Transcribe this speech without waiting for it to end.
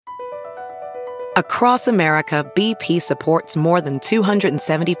Across America, BP supports more than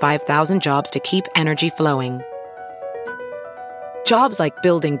 275,000 jobs to keep energy flowing. Jobs like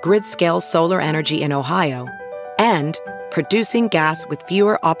building grid-scale solar energy in Ohio and producing gas with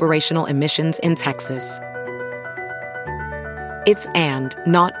fewer operational emissions in Texas. It's and,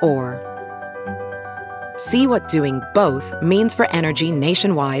 not or. See what doing both means for energy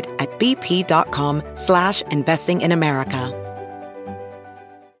nationwide at bp.com/investing in America.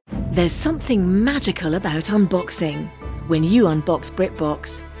 There's something magical about unboxing. When you unbox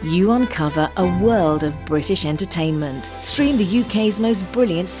BritBox, you uncover a world of British entertainment. Stream the UK's most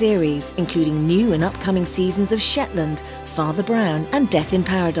brilliant series, including new and upcoming seasons of Shetland, Father Brown and Death in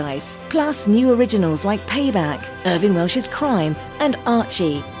Paradise. Plus new originals like Payback, Irving Welsh's Crime and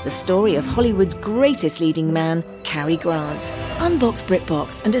Archie, the story of Hollywood's greatest leading man, Cary Grant. Unbox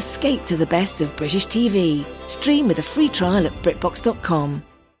BritBox and escape to the best of British TV. Stream with a free trial at BritBox.com.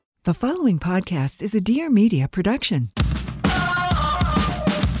 The following podcast is a Dear Media production.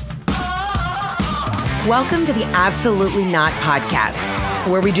 Welcome to the Absolutely Not Podcast,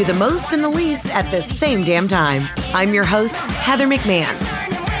 where we do the most and the least at the same damn time. I'm your host, Heather McMahon.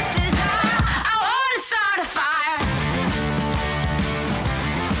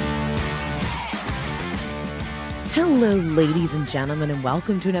 Hello, ladies and gentlemen, and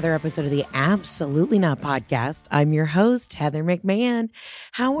welcome to another episode of the Absolutely Not Podcast. I'm your host, Heather McMahon.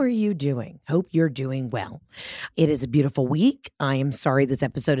 How are you doing? Hope you're doing well. It is a beautiful week. I am sorry this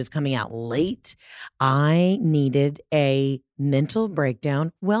episode is coming out late. I needed a mental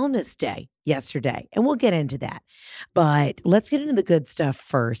breakdown wellness day yesterday, and we'll get into that. But let's get into the good stuff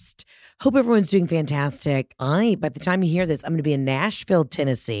first. Hope everyone's doing fantastic. By the time you hear this, I'm going to be in Nashville,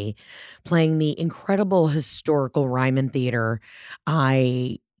 Tennessee, playing the incredible historical Ryman Theater.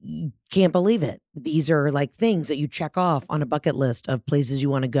 I can't believe it. These are like things that you check off on a bucket list of places you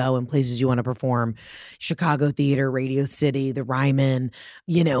want to go and places you want to perform. Chicago Theater, Radio City, the Ryman.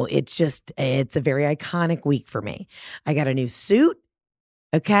 You know, it's a very iconic week for me. I got a new suit.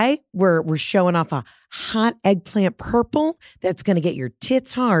 Okay, we're showing off a hot eggplant purple that's going to get your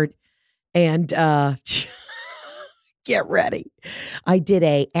tits hard. And get ready. I did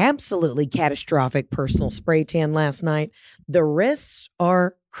a absolutely catastrophic personal spray tan last night. The wrists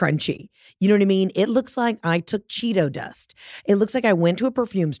are crunchy. You know what I mean? It looks like I took Cheeto dust. It looks like I went to a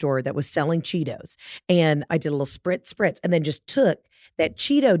perfume store that was selling Cheetos and I did a little spritz and then just took that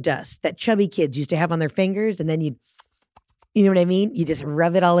Cheeto dust that chubby kids used to have on their fingers and then you know what I mean? You just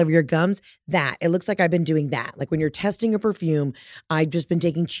rub it all over your gums. It looks like I've been doing that. Like when you're testing a perfume, I've just been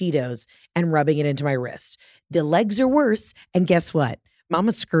taking Cheetos and rubbing it into my wrist. The legs are worse. And guess what?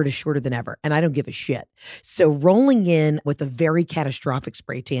 Mama's skirt is shorter than ever, and I don't give a shit. So rolling in with a very catastrophic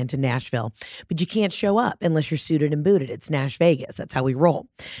spray tan to Nashville, but you can't show up unless you're suited and booted. It's Nash Vegas. That's how we roll.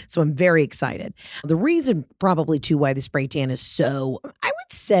 So I'm very excited. The reason probably too why the spray tan is so, I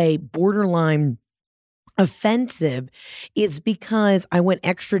would say, borderline offensive is because I went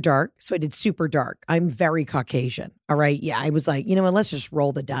extra dark. So I did super dark. I'm very Caucasian. All right. Yeah. I was like, you know what? Let's just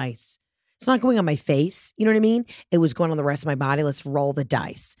roll the dice. It's not going on my face. You know what I mean? It was going on the rest of my body. Let's roll the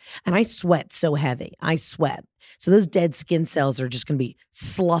dice. And I sweat so heavy. I sweat. So those dead skin cells are just going to be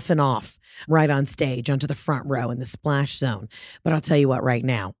sloughing off right on stage onto the front row in the splash zone. But I'll tell you what, right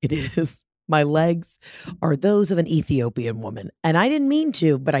now it is. My legs are those of an Ethiopian woman. And I didn't mean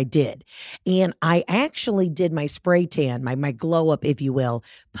to, but I did. And I actually did my spray tan, my glow up, if you will,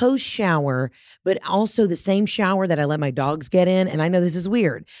 post shower, but also the same shower that I let my dogs get in. And I know this is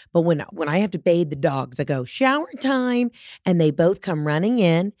weird, but when I have to bathe the dogs, I go shower time and they both come running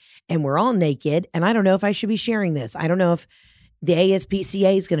in and we're all naked. And I don't know if I should be sharing this. I don't know if the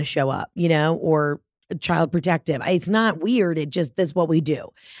ASPCA is going to show up, or Child Protective. It's not weird. That's what we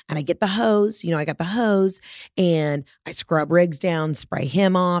do. And I get the hose, I got the hose and I scrub Riggs down, spray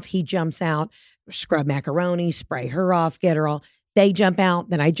him off. He jumps out, scrub Macaroni, spray her off, get her all. They jump out.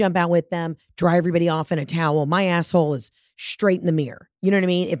 Then I jump out with them, dry everybody off in a towel. My asshole is straight in the mirror. You know what I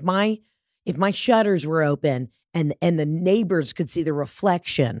mean? If my shutters were open and the neighbors could see the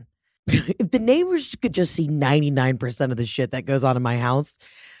reflection, if the neighbors could just see 99% of the shit that goes on in my house,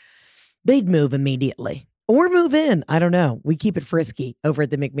 they'd move immediately or move in. I don't know. We keep it frisky over at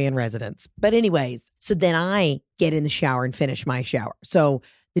the McMahon residence. But anyways, so then I get in the shower and finish my shower. So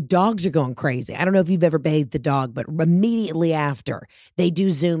the dogs are going crazy. I don't know if you've ever bathed the dog, but immediately after they do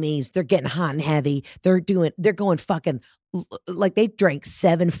zoomies, they're getting hot and heavy. They're going fucking like they drank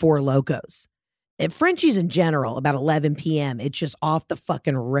 7 Four Locos. At Frenchies in general, about 11 p.m., it's just off the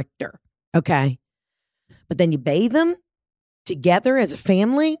fucking Richter. Okay. But then you bathe them together as a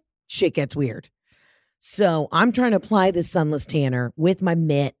family. Shit gets weird. So I'm trying to apply this sunless tanner with my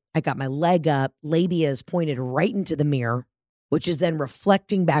mitt. I got my leg up. Labia is pointed right into the mirror, which is then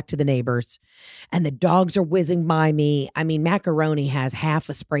reflecting back to the neighbors. And the dogs are whizzing by me. I mean, Macaroni has half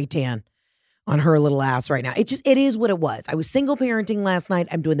a spray tan on her little ass right now. It is what it was. I was single parenting last night.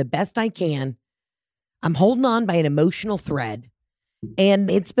 I'm doing the best I can. I'm holding on by an emotional thread. And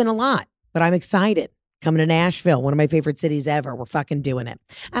it's been a lot, but I'm excited. Coming to Nashville, one of my favorite cities ever. We're fucking doing it.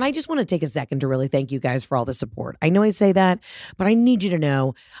 And I just want to take a second to really thank you guys for all the support. I know I say that, but I need you to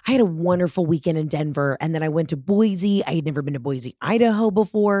know I had a wonderful weekend in Denver, and then I went to Boise. I had never been to Boise, Idaho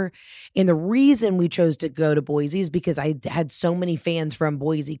before. And the reason we chose to go to Boise is because I had so many fans from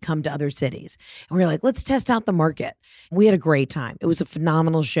Boise come to other cities. And we were like, let's test out the market. We had a great time. It was a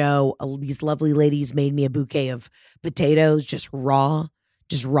phenomenal show. These lovely ladies made me a bouquet of potatoes, just raw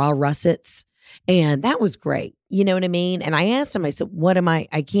russets. And that was great. You know what I mean? And I asked them, I said,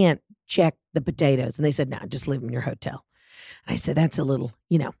 I can't check the potatoes. And they said, no, just leave them in your hotel. And I said, that's a little,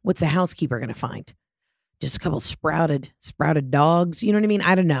 what's a housekeeper going to find? Just a couple sprouted dogs. You know what I mean?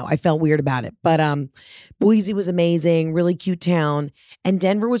 I don't know. I felt weird about it. But Boise was amazing, really cute town. And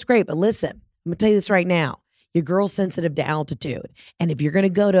Denver was great. But listen, I'm going to tell you this right now. Your girl's sensitive to altitude. And if you're going to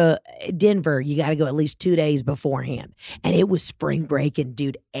go to Denver, you got to go at least 2 days beforehand. And it was spring break. And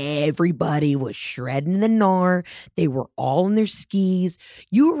dude, everybody was shredding the gnar. They were all in their skis.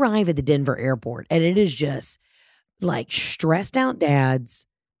 You arrive at the Denver airport and it is just like stressed out dads,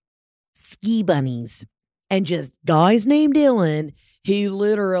 ski bunnies, and just guys named Dylan. They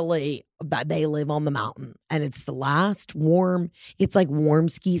live on the mountain, and it's the last it's like warm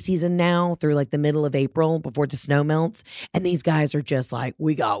ski season now through like the middle of April before the snow melts. And these guys are just like,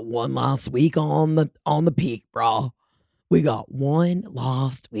 we got one last week on the peak, bro. We got one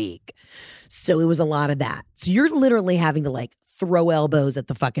last week. So it was a lot of that. So you're literally having to like throw elbows at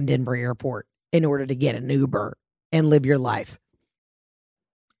the fucking Denver airport in order to get an Uber and live your life.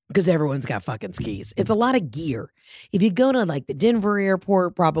 Because everyone's got fucking skis. It's a lot of gear. If you go to like the Denver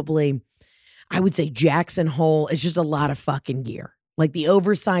airport, probably, I would say Jackson Hole, it's just a lot of fucking gear. Like the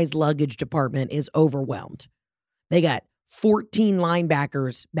oversized luggage department is overwhelmed. They got 14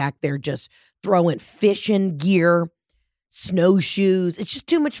 linebackers back there just throwing fishing gear, snowshoes. It's just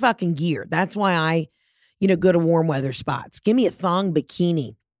too much fucking gear. That's why I, go to warm weather spots. Give me a thong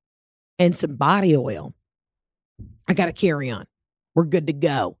bikini and some body oil. I got to carry on. We're good to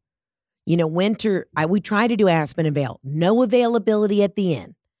go. Winter, we tried to do Aspen and Vail. No availability at the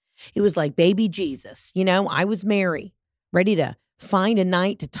inn. It was like baby Jesus. I was Mary, ready to find a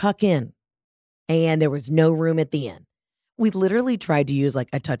night to tuck in. And there was no room at the inn. We literally tried to use like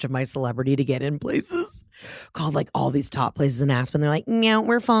a touch of my celebrity to get in places. Called like all these top places in Aspen. They're like, no,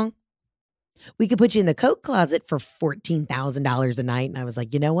 we're fine. We could put you in the coat closet for $14,000 a night. And I was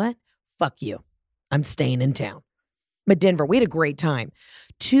like, you know what? Fuck you. I'm staying in town. But Denver, we had a great time.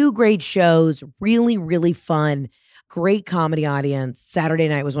 2 great shows, really, really fun, great comedy audience. Saturday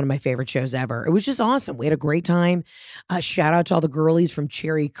night was one of my favorite shows ever. It was just awesome. We had a great time. Shout out to all the girlies from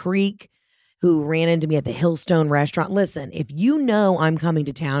Cherry Creek who ran into me at the Hillstone restaurant. Listen, if you know I'm coming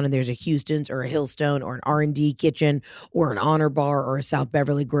to town and there's a Houston's or a Hillstone or an R&D kitchen or an Honor Bar or a South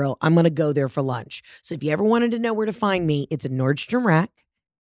Beverly Grill, I'm going to go there for lunch. So if you ever wanted to know where to find me, it's a Nordstrom Rack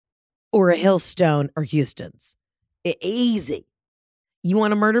or a Hillstone or Houston's. Easy. You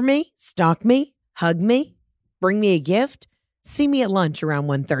want to murder me? Stalk me? Hug me? Bring me a gift? See me at lunch around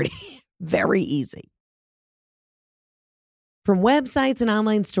 1:30. Very easy. From websites and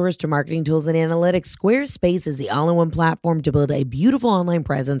online stores to marketing tools and analytics, Squarespace is the all-in-one platform to build a beautiful online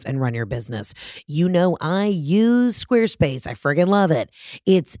presence and run your business. I use Squarespace. I friggin' love it.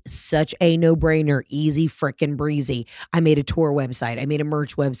 It's such a no-brainer, easy frickin' breezy. I made a tour website. I made a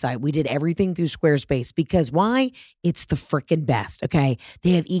merch website. We did everything through Squarespace because why? It's the frickin' best, okay?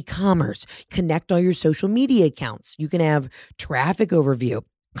 They have e-commerce. Connect all your social media accounts. You can have traffic overview,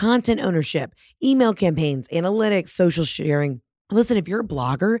 content ownership, email campaigns, analytics, social sharing. Listen, if you're a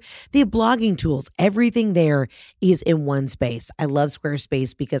blogger, they have blogging tools. Everything there is in one space. I love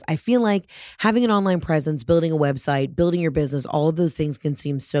Squarespace because I feel like having an online presence, building a website, building your business, all of those things can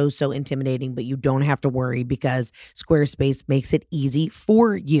seem so intimidating, but you don't have to worry because Squarespace makes it easy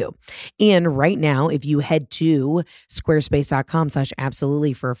for you. And right now, if you head to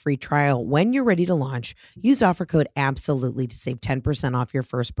squarespace.com/absolutely for a free trial, when you're ready to launch, use offer code absolutely to save 10% off your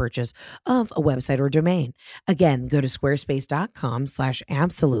first purchase of a website or domain. Again, go to squarespace.com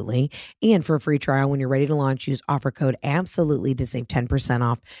nutrafol.com/absolutely. And for a free trial, when you're ready to launch, use offer code absolutely to save 10%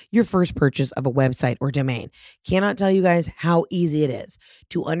 off your first purchase of a website or domain. Cannot tell you guys how easy it is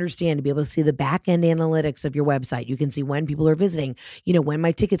to understand, to be able to see the back end analytics of your website. You can see when people are visiting, when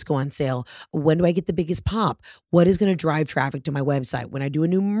my tickets go on sale, when do I get the biggest pop, what is going to drive traffic to my website, when I do a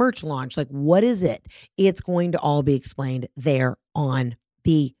new merch launch, like what is it? It's going to all be explained there on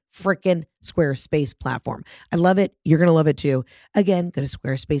the frickin' Squarespace platform. I love it. You're going to love it too. Again, go to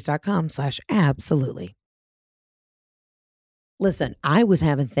squarespace.com/absolutely. Listen, I was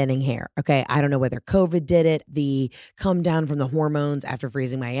having thinning hair. Okay. I don't know whether COVID did it, the come down from the hormones after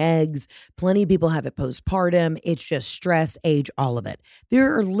freezing my eggs. Plenty of people have it postpartum. It's just stress, age, all of it.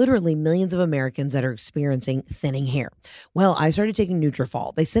 There are literally millions of Americans that are experiencing thinning hair. Well, I started taking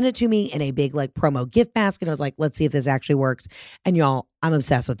Nutrafol. They sent it to me in a big promo gift basket. I was like, let's see if this actually works. And y'all, I'm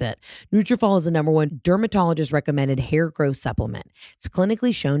obsessed with it. Nutrafol is the #1 dermatologist recommended hair growth supplement. It's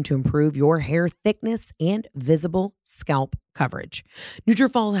clinically shown to improve your hair thickness and visible scalp coverage.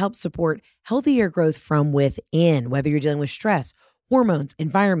 Nutrafol helps support healthy hair growth from within, whether you're dealing with stress, hormones,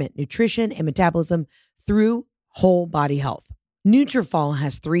 environment, nutrition, and metabolism through whole body health. Nutrafol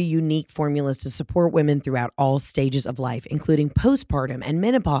has 3 unique formulas to support women throughout all stages of life, including postpartum and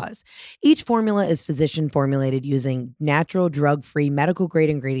menopause. Each formula is physician formulated using natural, drug-free, medical-grade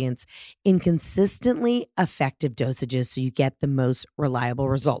ingredients in consistently effective dosages so you get the most reliable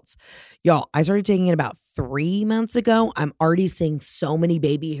results. Y'all, I started taking it about 3 months ago. I'm already seeing so many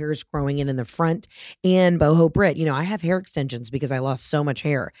baby hairs growing in the front. And Boho Britt, I have hair extensions because I lost so much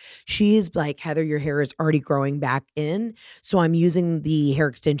hair. She is like, Heather, your hair is already growing back in. So I'm using the hair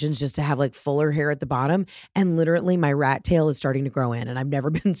extensions just to have fuller hair at the bottom. And literally my rat tail is starting to grow in. And I've never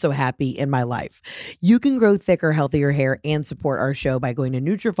been so happy in my life. You can grow thicker, healthier hair and support our show by going to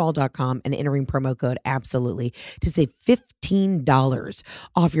Nutrafol.com and entering promo code absolutely to save $15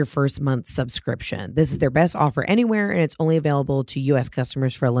 off your first month subscription. This is their best offer anywhere, and it's only available to U.S.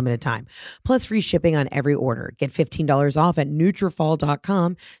 customers for a limited time. Plus free shipping on every order. Get $15 off at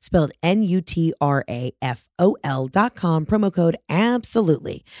Nutrafol.com, spelled Nutrafol.com, promo code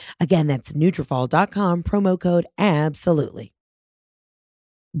absolutely. Again, that's Nutrafol.com, promo code absolutely.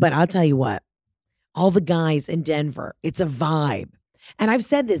 But I'll tell you what, all the guys in Denver, it's a vibe. And I've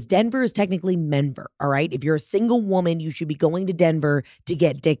said this, Denver is technically Menver, all right? If you're a single woman, you should be going to Denver to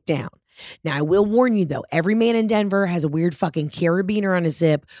get dick down. Now, I will warn you, though, every man in Denver has a weird fucking carabiner on his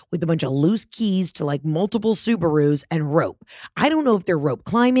hip with a bunch of loose keys to multiple Subarus and rope. I don't know if they're rope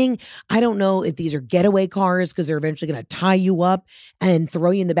climbing. I don't know if these are getaway cars because they're eventually going to tie you up and throw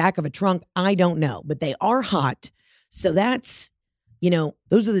you in the back of a trunk. I don't know, but they are hot. So that's,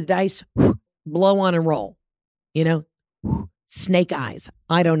 those are the dice, blow on and roll, snake eyes.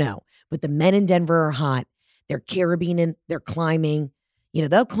 I don't know, but the men in Denver are hot. They're carabining, they're climbing.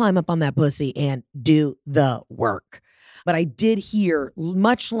 They'll climb up on that pussy and do the work. But I did hear,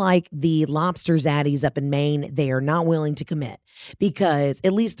 much like the lobster zaddies up in Maine, they are not willing to commit because,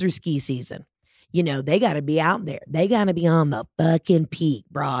 at least through ski season, they got to be out there. They got to be on the fucking peak,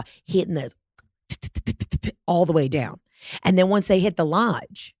 brah, hitting this all the way down. And then once they hit the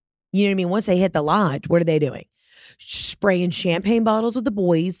lodge, once they hit the lodge, what are they doing? Spraying champagne bottles with the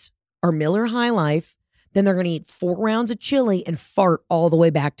boys or Miller High Life. Then they're going to eat 4 rounds of chili and fart all the way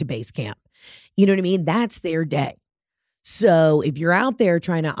back to base camp. You know what I mean? That's their day. So if you're out there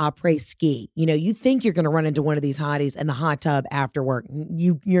trying to après ski, you think you're going to run into one of these hotties in the hot tub after work.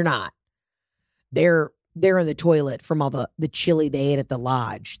 You're not. They're in the toilet from all the chili they ate at the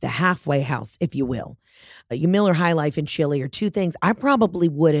lodge, the halfway house, if you will. Your Miller High Life and chili are 2 things I probably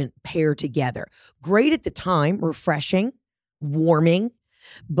wouldn't pair together. Great at the time, refreshing, warming,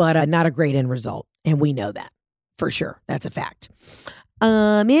 but not a great end result. And we know that for sure. That's a fact.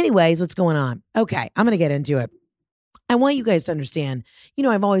 Anyways, what's going on? Okay, I'm going to get into it. I want you guys to understand,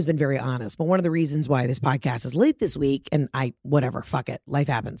 I've always been very honest, but one of the reasons why this podcast is late this week, and whatever, fuck it, life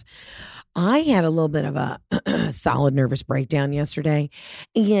happens. I had a little bit of a solid nervous breakdown yesterday,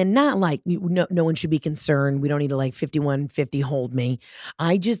 and not no one should be concerned. We don't need to 5150 hold me.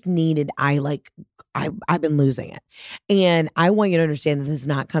 I just needed, I've been losing it. And I want you to understand that this is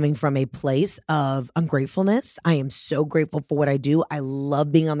not coming from a place of ungratefulness. I am so grateful for what I do. I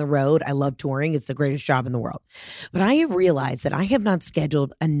love being on the road. I love touring. It's the greatest job in the world. But I have realized that I have not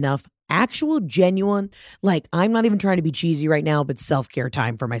scheduled enough actual, genuine, I'm not even trying to be cheesy right now, but self-care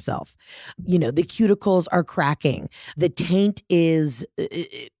time for myself. The cuticles are cracking. The taint is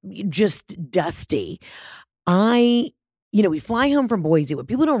just dusty. I we fly home from Boise. What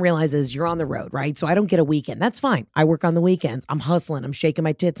people don't realize is you're on the road, right? So I don't get a weekend. That's fine. I work on the weekends. I'm hustling. I'm shaking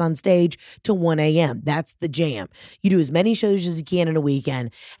my tits on stage till 1 a.m. That's the jam. You do as many shows as you can in a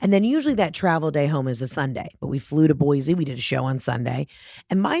weekend. And then usually that travel day home is a Sunday. But we flew to Boise. We did a show on Sunday.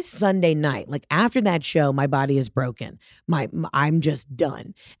 And my Sunday night, like after that show, my body is broken. I'm just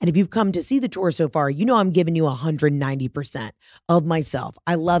done. And if you've come to see the tour so far, I'm giving you 190% of myself.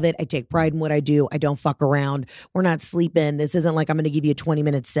 I love it. I take pride in what I do. I don't fuck around. We're not sleeping. This isn't like I'm going to give you a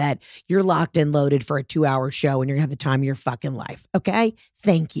 20-minute set. You're locked and loaded for a 2-hour show and you're going to have the time of your fucking life. Okay?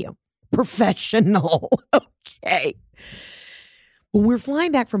 Thank you. Professional. Okay. When we're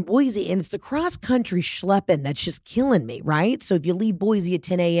flying back from Boise, and it's the cross-country schlepping that's just killing me, right? So if you leave Boise at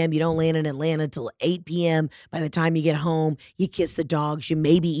 10 a.m., you don't land in Atlanta till 8 p.m. By the time you get home, you kiss the dogs, you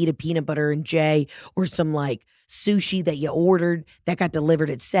maybe eat a peanut butter and J or some like sushi that you ordered that got delivered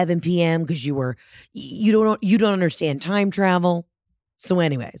at 7 p.m. because you don't understand time travel. So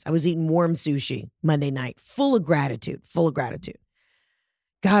anyways, I was eating warm sushi Monday night, full of gratitude.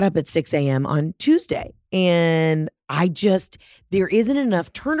 Got up at 6 a.m. on Tuesday, and there isn't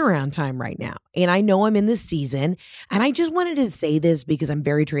enough turnaround time right now. And I know I'm in this season, and I just wanted to say this because I'm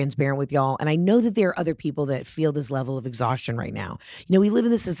very transparent with y'all. And I know that there are other people that feel this level of exhaustion right now. We live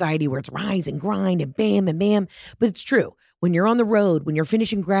in this society where it's rise and grind and bam and bam, but it's true. When you're on the road, when you're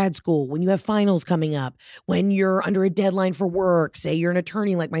finishing grad school, when you have finals coming up, when you're under a deadline for work, say you're an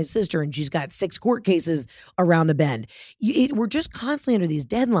attorney like my sister and she's got 6 court cases around the bend. We're just constantly under these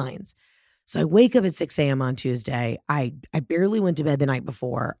deadlines. So I wake up at 6 a.m. on Tuesday. I barely went to bed the night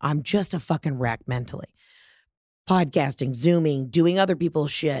before. I'm just a fucking wreck mentally. Podcasting, Zooming, doing other people's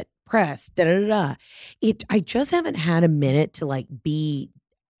shit, press, da-da-da-da. I just haven't had a minute to like be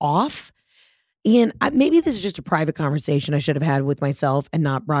off. And maybe this is just a private conversation I should have had with myself and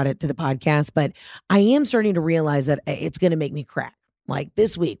not brought it to the podcast, but I am starting to realize that it's going to make me crack. Like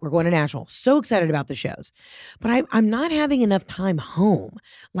this week, we're going to Nashville. So excited about the shows. But I'm not having enough time home.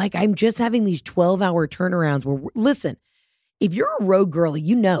 Like I'm just having these 12-hour turnarounds where, listen, if you're a road girl,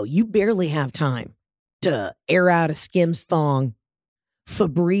 you barely have time to air out a Skims thong,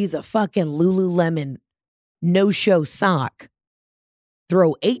 Febreze a fucking Lululemon no-show sock,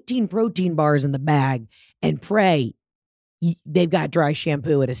 throw 18 protein bars in the bag, and pray they've got dry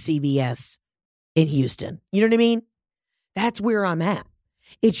shampoo at a CVS in Houston. You know what I mean? That's where I'm at.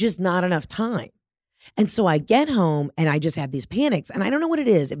 It's just not enough time. And so I get home and I just have these panics and I don't know what it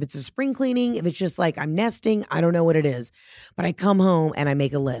is. If it's a spring cleaning, if it's just like I'm nesting, I don't know what it is. But I come home and I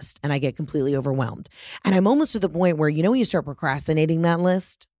make a list and I get completely overwhelmed. And I'm almost to the point where, when you start procrastinating that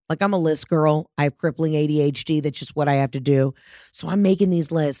list, like I'm a list girl. I have crippling ADHD. That's just what I have to do. So I'm making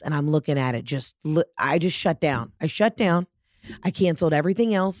these lists and I'm looking at it. I just shut down. I shut down. I canceled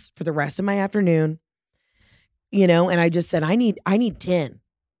everything else for the rest of my afternoon. And I just said, I need 10.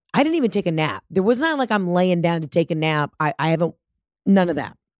 I didn't even take a nap. There was not like I'm laying down to take a nap. I haven't, none of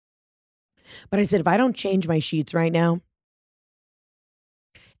that. But I said, if I don't change my sheets right now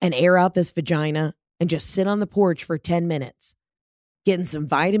and air out this vagina and just sit on the porch for 10 minutes, getting some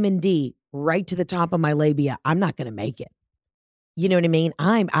vitamin D right to the top of my labia, I'm not going to make it. You know what I mean?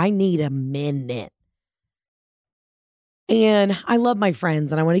 I need a minute. And I love my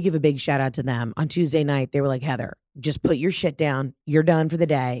friends, and I want to give a big shout out to them. On Tuesday night, they were like, Heather, just put your shit down. You're done for the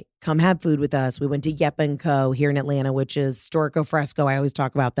day. Come have food with us. We went to Yep & Co. here in Atlanta, which is Storico Fresco. I always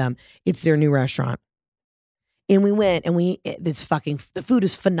talk about them. It's their new restaurant. And we went, and the food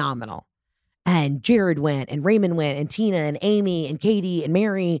is phenomenal. And Jared went, and Raymond went, and Tina, and Amy, and Katie, and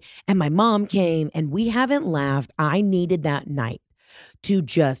Mary, and my mom came, and we haven't laughed. I needed that night to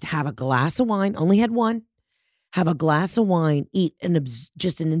just have a glass of wine, only had one, have a glass of wine, eat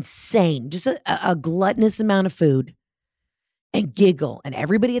just a gluttonous amount of food, and giggle. And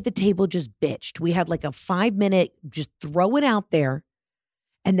everybody at the table just bitched. We had like a 5-minute, just throw it out there,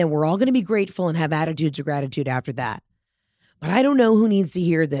 and then we're all going to be grateful and have attitudes of gratitude after that. But I don't know who needs to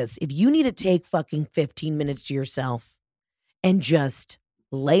hear this. If you need to take fucking 15 minutes to yourself and just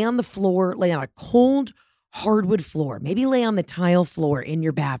lay on the floor, lay on a cold hardwood floor, maybe lay on the tile floor in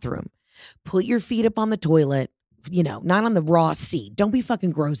your bathroom, put your feet up on the toilet, not on the raw seat. Don't be fucking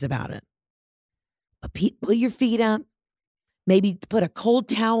gross about it. But put your feet up, maybe put a cold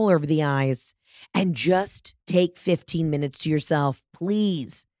towel over the eyes, and just take 15 minutes to yourself,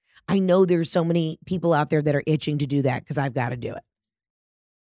 please. I know there's so many people out there that are itching to do that because I've got to do it.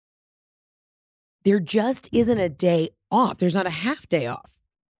 There just isn't a day off. There's not a half day off.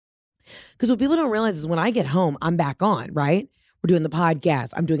 Because what people don't realize is when I get home, I'm back on, right? We're doing the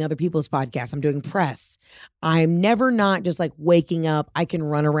podcast. I'm doing other people's podcasts. I'm doing press. I'm never not just like waking up. I can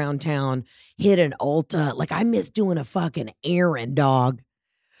run around town, hit an Ulta. Like I miss doing a fucking errand, dog.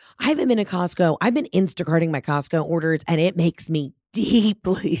 I haven't been to Costco. I've been Instacarting my Costco orders and it makes me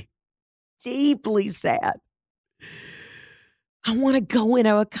deeply, deeply sad. I want to go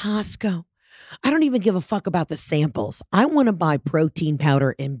into a Costco. I don't even give a fuck about the samples. I want to buy protein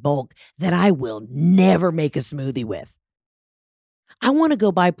powder in bulk that I will never make a smoothie with. I want to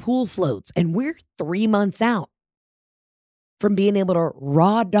go buy pool floats, and we're 3 months out from being able to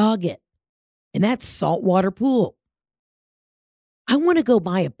raw dog it in that saltwater pool. I want to go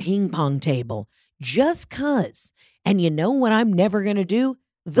buy a ping pong table just cuz. And you know what I'm never going to do?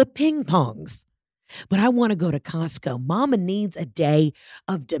 The ping pongs. But I want to go to Costco. Mama needs a day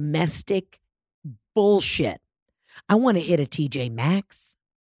of domestic bullshit. I want to hit a TJ Maxx.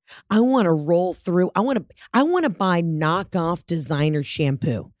 I want to roll through. I want to buy knockoff designer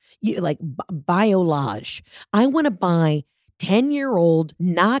shampoo, like Biolage. I want to buy 10-year-old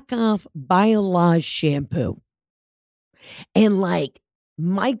knockoff Biolage shampoo and like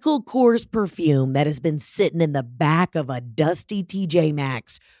Michael Kors perfume that has been sitting in the back of a dusty TJ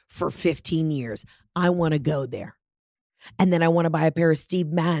Maxx for 15 years. I want to go there. And then I want to buy a pair of Steve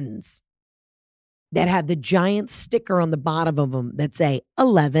Maddens that have the giant sticker on the bottom of them that say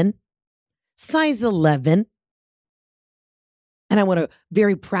 11, size 11. And I want to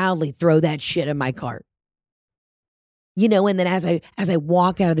very proudly throw that shit in my cart. You know, and then as I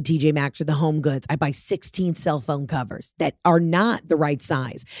walk out of the TJ Maxx or the Home Goods, I buy 16 cell phone covers that are not the right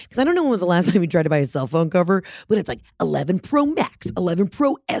size. Because I don't know when was the last time you tried to buy a cell phone cover, but it's like 11 Pro Max, 11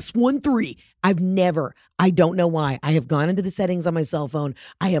 Pro S13. I don't know why. I have gone into the settings on my cell phone.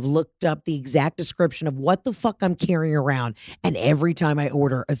 I have looked up the exact description of what the fuck I'm carrying around. And every time I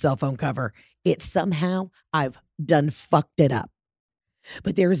order a cell phone cover, it somehow I've done fucked it up.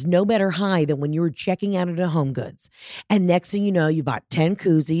 But there is no better high than when you were checking out at a Home Goods. And next thing you know, you bought 10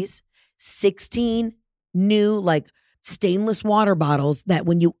 koozies, 16 new like stainless water bottles that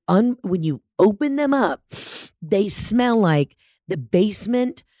when you open them up, they smell like the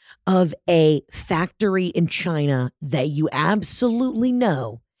basement of a factory in China that you absolutely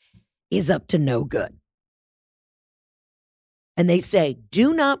know is up to no good. And they say,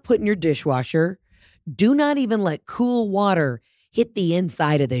 do not put in your dishwasher. Do not even let cool water hit the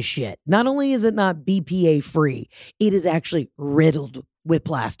inside of this shit. Not only is it not BPA free, it is actually riddled with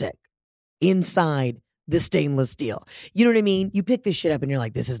plastic inside the stainless steel. You know what I mean? You pick this shit up and you're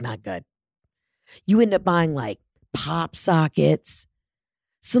like, this is not good. You end up buying like pop sockets,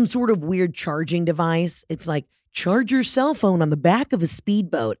 some sort of weird charging device. It's like, charge your cell phone on the back of a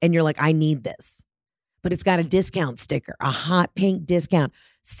speedboat. And you're like, I need this. But it's got a discount sticker, a hot pink discount,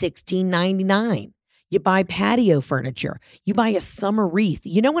 $16.99. You buy patio furniture. You buy a summer wreath.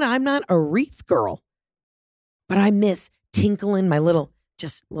 You know what? I'm not a wreath girl, but I miss tinkling my little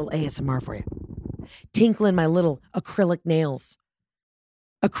ASMR for you. Tinkling my little acrylic nails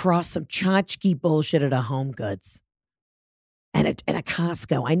across some tchotchke bullshit at a Home Goods and a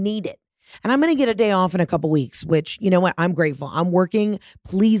Costco. I need it. And I'm going to get a day off in a couple weeks, which, you know what? I'm grateful. I'm working.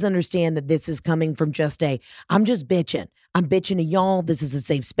 Please understand that this is coming from I'm just bitching. I'm bitching to y'all. This is a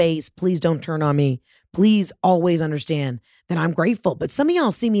safe space. Please don't turn on me. Please always understand that I'm grateful. But some of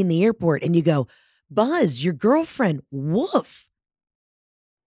y'all see me in the airport and you go, Buzz, your girlfriend, woof.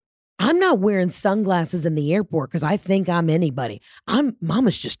 I'm not wearing sunglasses in the airport because I think I'm anybody.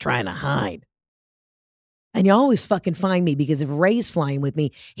 Mama's just trying to hide. And you always fucking find me because if Ray's flying with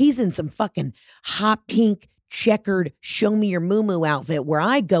me, he's in some fucking hot pink checkered show me your moo-moo outfit where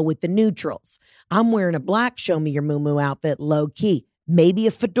I go with the neutrals. I'm wearing a black show me your moo-moo outfit, low key. Maybe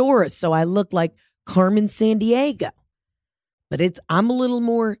a fedora so I look like Carmen Sandiego. But I'm a little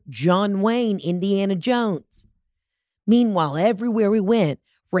more John Wayne, Indiana Jones. Meanwhile, everywhere we went,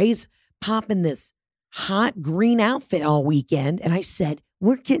 Ray's popping this hot green outfit all weekend. And I said,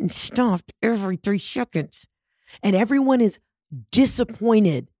 we're getting stopped every 3 seconds. And everyone is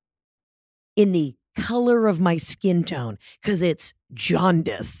disappointed in the color of my skin tone because it's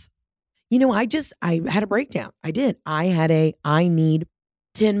jaundice. You know, I had a breakdown. I did. I need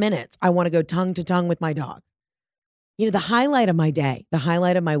 10 minutes. I want to go tongue to tongue with my dog. You know, the highlight of my day, the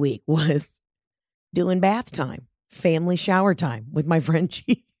highlight of my week was doing bath time, family shower time with my friend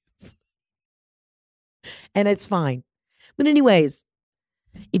Cheese. And it's fine. But anyways,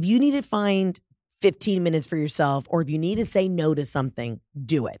 if you need to find 15 minutes for yourself or if you need to say no to something,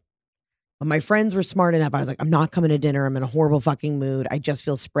 do it. But my friends were smart enough. I was like, I'm not coming to dinner. I'm in a horrible fucking mood. I just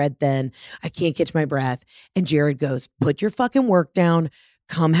feel spread thin. I can't catch my breath. And Jared goes, put your fucking work down,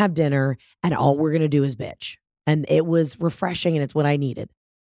 come have dinner, and all we're going to do is bitch. And it was refreshing, and it's what I needed.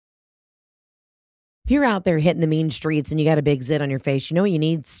 If you're out there hitting the mean streets and you got a big zit on your face, you know what you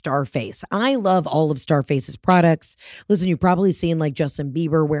need? Starface. I love all of Starface's products. Listen, you've probably seen like Justin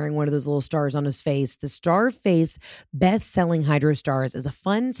Bieber wearing one of those little stars on his face. The Starface best-selling Hydro Stars is a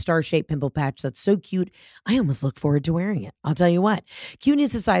fun star-shaped pimple patch that's so cute, I almost look forward to wearing it. I'll tell you what.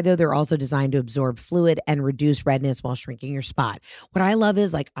 Cuteness aside, though, they're also designed to absorb fluid and reduce redness while shrinking your spot. What I love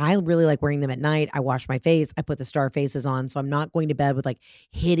is like I really like wearing them at night. I wash my face. I put the Starfaces on, so I'm not going to bed with like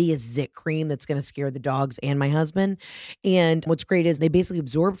hideous zit cream that's going to scare the dogs and my husband. And what's great is they basically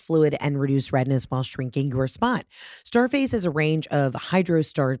absorb fluid and reduce redness while shrinking your spot. Starface has a range of Hydro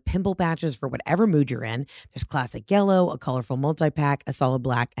Star pimple patches for whatever mood you're in. There's classic yellow, a colorful multi-pack, a solid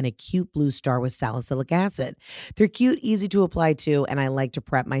black, and a cute blue star with salicylic acid. They're cute, easy to apply to, and I like to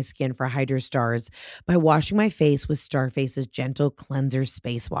prep my skin for Hydro Stars by washing my face with Starface's Gentle Cleanser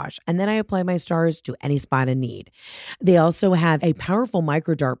Space Wash. And then I apply my stars to any spot in need. They also have a powerful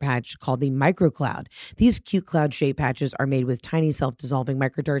micro dart patch called the Micro Cloud. These cute cloud-shaped patches are made with tiny self-dissolving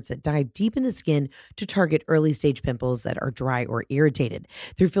microdarts that dive deep into skin to target early-stage pimples that are dry or irritated.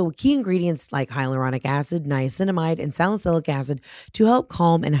 They're filled with key ingredients like hyaluronic acid, niacinamide, and salicylic acid to help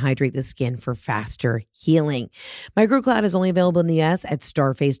calm and hydrate the skin for faster healing. MicroCloud is only available in the US at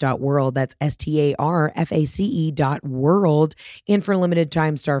starface.world. That's STARFACE.world. And for a limited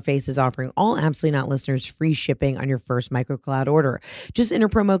time, Starface is offering all Absolutely Not listeners free shipping on your first MicroCloud order. Just enter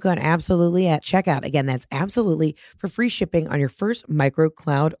promo code Absolutely at checkout. Again, that's Absolutely for free shipping on your first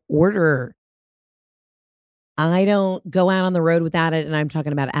MicroCloud order. I don't go out on the road without it, and I'm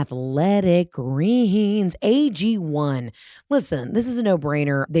talking about Athletic Greens, AG1. Listen, this is a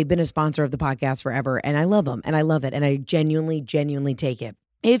no-brainer. They've been a sponsor of the podcast forever, and I love them, and I love it, and I genuinely take it.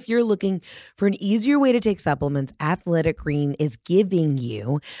 If you're looking for an easier way to take supplements, Athletic Green is giving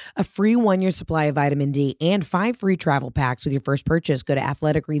you a free 1-year supply of vitamin D and 5 free travel packs with your first purchase. Go to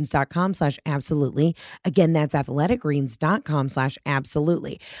athleticgreens.com/absolutely. Again, that's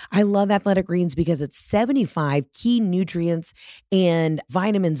athleticgreens.com/absolutely. I love Athletic Greens because it's 75 key nutrients and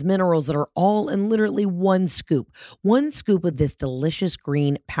vitamins, minerals that are all in literally one scoop. One scoop of this delicious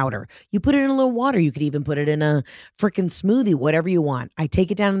green powder. You put it in a little water. You could even put it in a freaking smoothie, whatever you want. I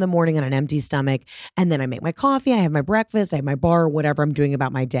take it down in the morning on an empty stomach, and then I make my coffee, I have my breakfast, I have my bar, whatever I'm doing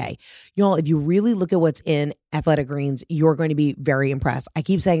about my day. Y'all, if you really look at what's in Athletic Greens, you're going to be very impressed. I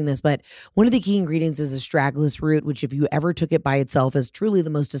keep saying this, but one of the key ingredients is astragalus root, which if you ever took it by itself is truly the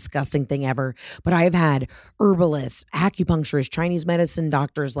most disgusting thing ever. But I have had herbalists, acupuncturists, Chinese medicine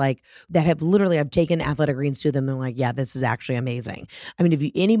doctors like that have literally, I've taken Athletic Greens to them and like, yeah, this is actually amazing. I mean, if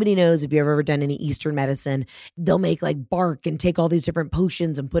anybody knows, if you've ever done any Eastern medicine, they'll make like bark and take all these different potions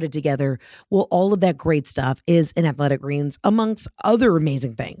and put it together. Well, all of that great stuff is in Athletic Greens, amongst other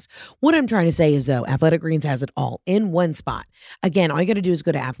amazing things. What I'm trying to say is, though, Athletic Greens has it all in one spot. Again, all you got to do is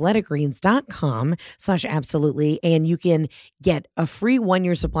go to athleticgreens.com/absolutely, and you can get a free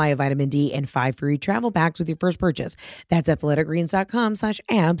 1-year supply of vitamin D and 5 free travel packs with your first purchase. That's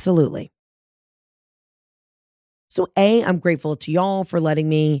athleticgreens.com/absolutely. So, I'm grateful to y'all for letting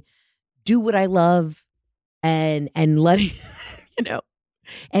me do what I love and letting,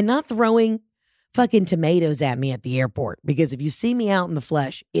 and not throwing fucking tomatoes at me at the airport. Because if you see me out in the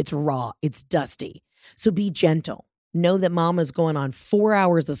flesh, it's raw, it's dusty. So be gentle. Know that mama's going on 4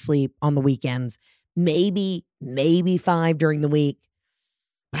 hours of sleep on the weekends, maybe 5 during the week.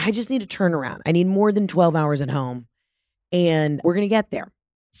 But I just need to turn around. I need more than 12 hours at home, and we're going to get there.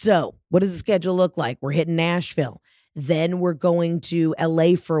 So what does the schedule look like? We're hitting Nashville. Then we're going to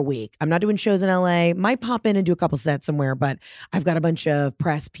LA for a week. I'm not doing shows in LA. Might pop in and do a couple sets somewhere, but I've got a bunch of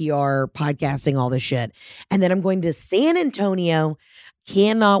press, PR, podcasting, all this shit. And then I'm going to San Antonio.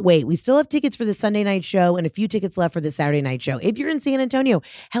 Cannot wait. We still have tickets for the Sunday night show and a few tickets left for the Saturday night show. If you're in San Antonio,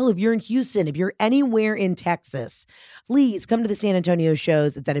 hell, if you're in Houston, if you're anywhere in Texas, please come to the San Antonio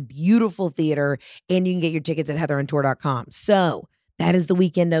shows. It's at a beautiful theater, and you can get your tickets at heatherontour.com. So that is the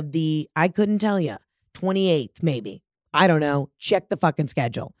weekend of I couldn't tell you, 28th maybe. I don't know. Check the fucking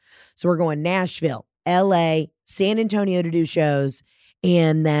schedule. So we're going Nashville, LA, San Antonio to do shows.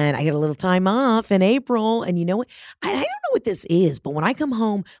 And then I get a little time off in April. And you know what? I don't know what this is, but when I come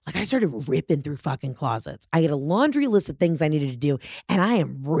home, like I started ripping through fucking closets. I had a laundry list of things I needed to do, and I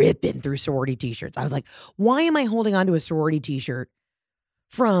am ripping through sorority t-shirts. I was like, why am I holding on to a sorority t-shirt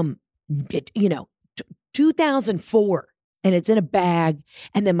from, 2004? And it's in a bag.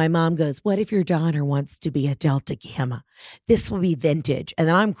 And then my mom goes, what if your daughter wants to be a Delta Gamma? This will be vintage. And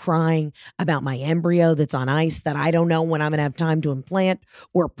then I'm crying about my embryo that's on ice that I don't know when I'm going to have time to implant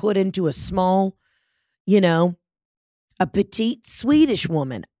or put into a small, a petite Swedish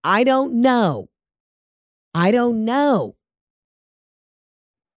woman. I don't know. I don't know.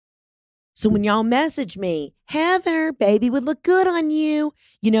 So when y'all message me, Heather, baby would look good on you.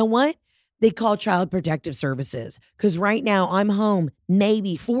 You know what? They call Child Protective Services because right now I'm home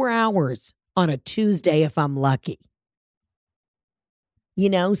maybe 4 hours on a Tuesday if I'm lucky. You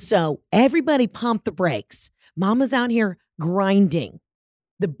know, so everybody pump the brakes. Mama's out here grinding.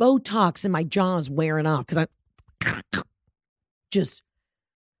 The Botox in my jaw is wearing off because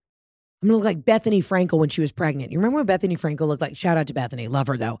I'm going to look like Bethany Frankel when she was pregnant. You remember what Bethany Frankel looked like? Shout out to Bethany. Love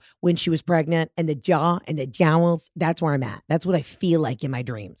her, though. When she was pregnant and the jaw and the jowls, that's where I'm at. That's what I feel like in my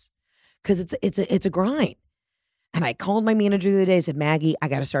dreams because it's a grind. And I called my manager the other day and said, Maggie, I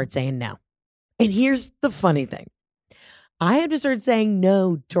got to start saying no. And here's the funny thing. I have to start saying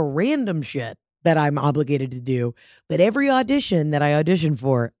no to random shit that I'm obligated to do. But every audition that I audition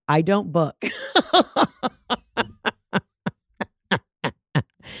for, I don't book.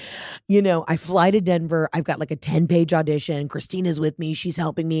 You know, I fly to Denver. I've got like a 10-page audition. Christina's with me. She's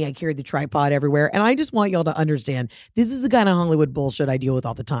helping me. I carry the tripod everywhere. And I just want y'all to understand, this is the kind of Hollywood bullshit I deal with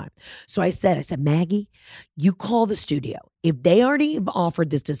all the time. So I said, Maggie, you call the studio. If they already have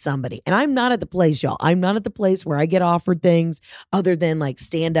offered this to somebody, and I'm not at the place, y'all. I'm not at the place where I get offered things other than like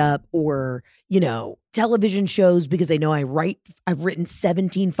stand up or, you know, television shows because they know I've written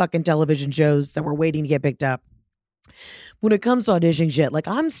 17 fucking television shows that were waiting to get picked up. When it comes to auditioning shit, like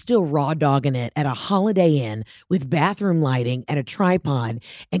I'm still raw dogging it at a Holiday Inn with bathroom lighting and a tripod.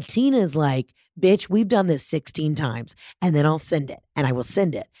 And Tina's like, bitch, we've done this 16 times. And then I'll send it and I will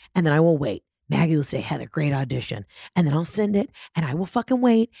send it. And then I will wait. Maggie will say, Heather, great audition. And then I'll send it and I will fucking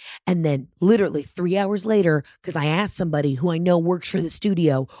wait. And then literally 3 hours later, because I asked somebody who I know works for the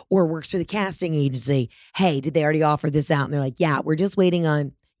studio or works for the casting agency, hey, did they already offer this out? And they're like, yeah, we're just waiting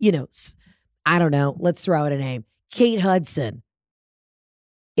on, you know, I don't know. Let's throw out a name. Kate Hudson.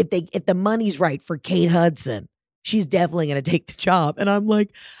 If the money's right for Kate Hudson, she's definitely going to take the job. And I'm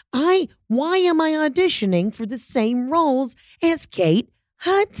like, why am I auditioning for the same roles as Kate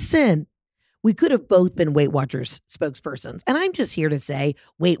Hudson? We could have both been Weight Watchers spokespersons. And I'm just here to say,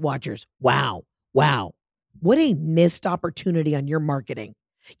 Weight Watchers, wow. What a missed opportunity on your marketing.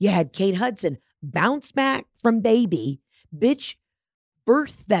 You had Kate Hudson bounce back from baby, bitch,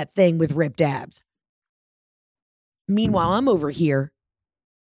 birth that thing with ripped abs. Meanwhile, I'm over here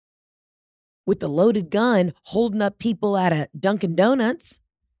with the loaded gun holding up people at a Dunkin' Donuts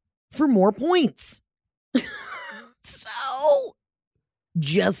for more points. So,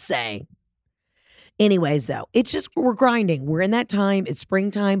 just saying. Anyways, though, it's just we're grinding. We're in that time. It's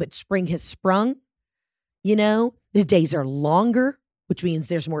springtime, but spring has sprung. You know, the days are longer, which means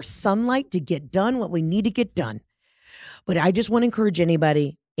there's more sunlight to get done what we need to get done. But I just want to encourage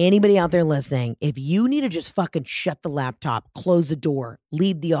anybody out there listening, if you need to just fucking shut the laptop, close the door,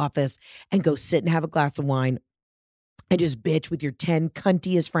 leave the office, and go sit and have a glass of wine and just bitch with your 10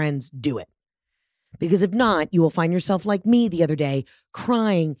 cuntiest friends, do it. Because if not, you will find yourself like me the other day,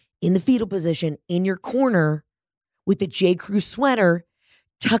 crying in the fetal position in your corner with the J. Crew sweater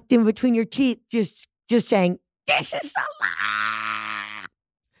tucked in between your teeth, just saying, this is the lie.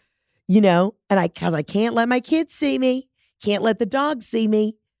 You know, and because I can't let my kids see me, can't let the dogs see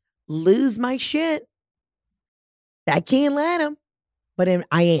me, lose my shit. I can't let them, but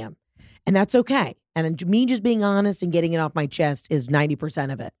I am. And that's okay. And me just being honest and getting it off my chest is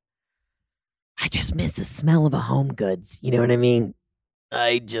 90% of it. I just miss the smell of a Home Goods. You know what I mean?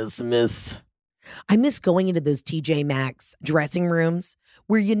 I miss going into those TJ Maxx dressing rooms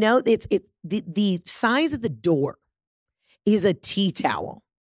where, you know, the size of the door is a tea towel.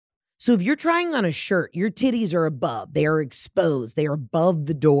 So if you're trying on a shirt, your titties are above. They are exposed. They are above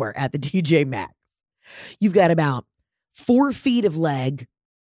the door at the TJ Maxx. You've got about 4 feet of leg.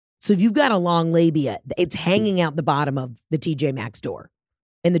 So if you've got a long labia, it's hanging out the bottom of the TJ Maxx door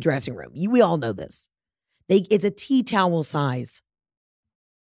in the dressing room. We all know this. It's a tea towel size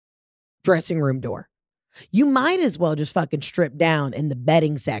dressing room door. You might as well just fucking strip down in the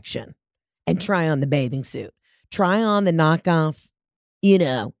bedding section and try on the bathing suit. Try on the knockoff, you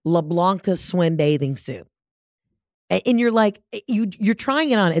know, La Blanca swim bathing suit. And you're like, you're trying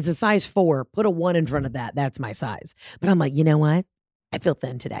it on. It's a size 4. Put a 1 in front of that. That's my size. But I'm like, you know what? I feel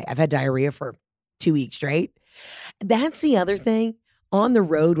thin today. I've had diarrhea for 2 weeks straight. That's the other thing. On the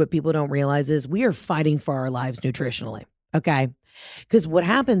road, what people don't realize is we are fighting for our lives nutritionally. Okay. Because what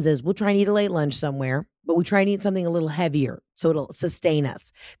happens is we'll try and eat a late lunch somewhere, but we try and eat something a little heavier so it'll sustain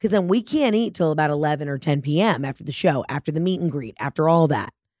us. Because then we can't eat till about 11 or 10 p.m. after the show, after the meet and greet, after all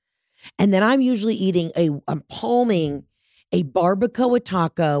that. And then I'm usually I'm palming a barbacoa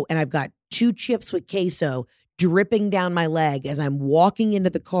taco, and I've got 2 chips with queso dripping down my leg as I'm walking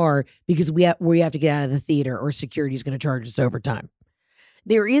into the car because we have to get out of the theater or security's going to charge us overtime.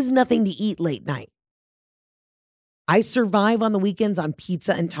 There is nothing to eat late night. I survive on the weekends on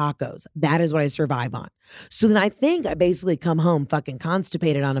pizza and tacos. That is what I survive on. So then I think I basically come home fucking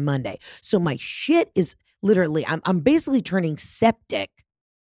constipated on a Monday. So my shit is literally, I'm basically turning septic.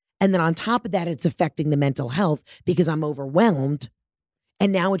 And then on top of that, it's affecting the mental health because I'm overwhelmed.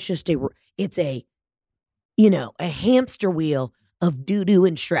 And now it's just a hamster wheel of doo-doo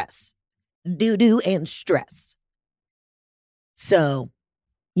and stress. Doo-doo and stress. So,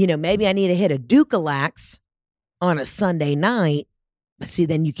 maybe I need to hit a Ducalax on a Sunday night. But see,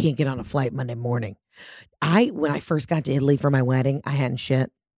 then you can't get on a flight Monday morning. When I first got to Italy for my wedding, I hadn't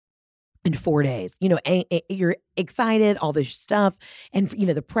shit in 4 days. You're excited, all this stuff. And,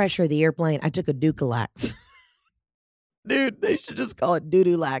 the pressure of the airplane, I took a Ducalax. Dude, they should just call it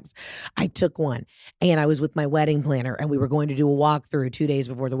doo-doo-lax. I took one and I was with my wedding planner and we were going to do a walkthrough 2 days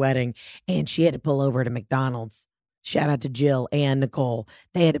before the wedding and she had to pull over to McDonald's. Shout out to Jill and Nicole.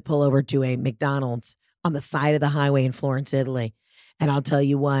 They had to pull over to a McDonald's on the side of the highway in Florence, Italy. And I'll tell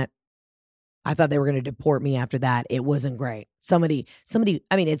you what, I thought they were going to deport me after that. It wasn't great. Somebody,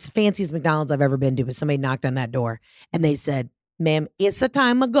 it's the fanciest McDonald's I've ever been to, but somebody knocked on that door and they said, "Ma'am, it's a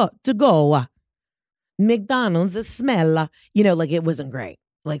time to go. McDonald's, the smell." It wasn't great.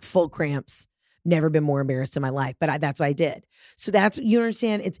 Like full cramps. Never been more embarrassed in my life, but that's what I did. So you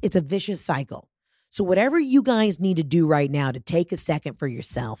understand, it's a vicious cycle. So whatever you guys need to do right now to take a second for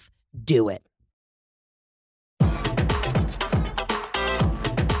yourself, do it. We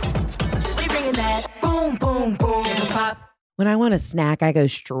bringing that boom, boom, boom, pop. When I want a snack, I go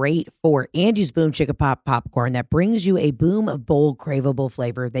straight for Angie's Boom Chicka Pop popcorn that brings you a boom of bold, craveable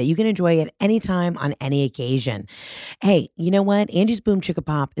flavor that you can enjoy at any time on any occasion. Hey, you know what? Angie's Boom Chicka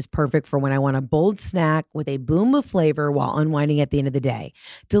Pop is perfect for when I want a bold snack with a boom of flavor while unwinding at the end of the day.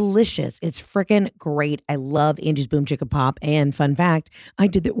 Delicious. It's freaking great. I love Angie's Boom Chicka Pop. And fun fact, I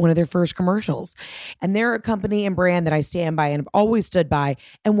did one of their first commercials. And they're a company and brand that I stand by and have always stood by.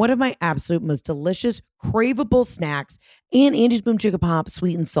 And one of my absolute most delicious, craveable snacks. And Angie's Boom Chicka Pop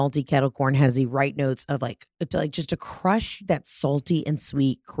sweet and salty kettle corn has the right notes of just to crush that salty and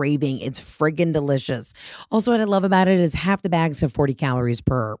sweet craving. It's friggin' delicious. Also, what I love about it is half the bags have 40 calories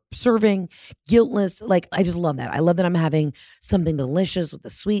per serving. Guiltless. I just love that. I love that I'm having something delicious with the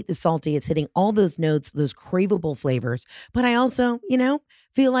sweet, the salty. It's hitting all those notes, those craveable flavors. But I also,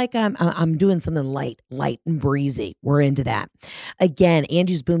 feel like I'm doing something light and breezy. We're into that. Again,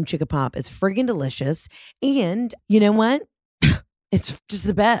 Angie's Boom Chicka Pop is friggin' delicious. And you know what? It's just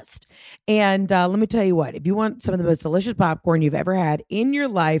the best. And let me tell you what, if you want some of the most delicious popcorn you've ever had in your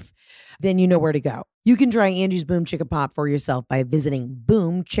life, then you know where to go. You can try Angie's Boom Chicka Pop for yourself by visiting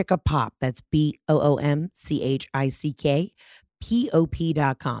Boom Chicka Pop. That's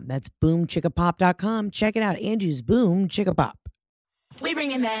BOOMCHICKPOP.com. That's boomchickapop.com. Check it out. Angie's Boom Chicka Pop. We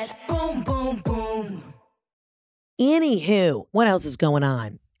bringing that boom, boom, boom. Anywho, what else is going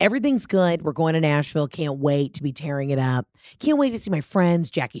on? Everything's good. We're going to Nashville. Can't wait to be tearing it up. Can't wait to see my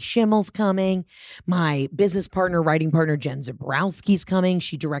friends. Jackie Schimmel's coming. My business partner, writing partner, Jen Zabrowski's coming.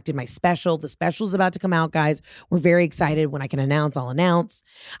 She directed my special. The special's about to come out, guys. We're very excited. When I can announce, I'll announce.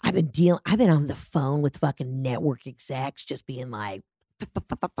 I've been on the phone with fucking network execs just being like,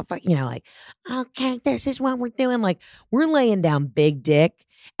 okay, this is what we're doing. We're laying down big dick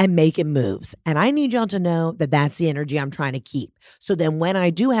and making moves. And I need y'all to know that that's the energy I'm trying to keep. So then when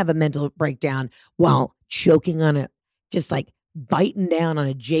I do have a mental breakdown while choking on just biting down on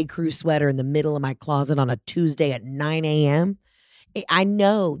a J. Crew sweater in the middle of my closet on a Tuesday at 9 a.m., I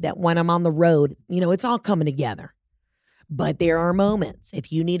know that when I'm on the road, it's all coming together. But there are moments,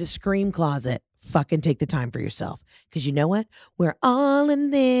 if you need a scream closet, fucking take the time for yourself. Because you know what? We're all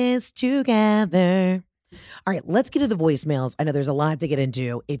in this together. All right, let's get to the voicemails. I know there's a lot to get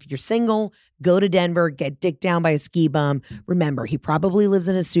into. If you're single, go to Denver, get dicked down by a ski bum. Remember, he probably lives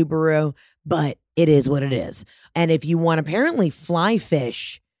in a Subaru, but it is what it is. And if you want to apparently fly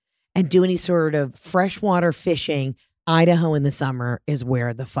fish and do any sort of freshwater fishing, Idaho in the summer is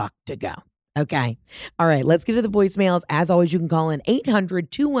where the fuck to go. Okay. All right. Let's get to the voicemails. As always, you can call in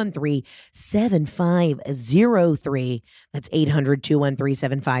 800-213-7503. That's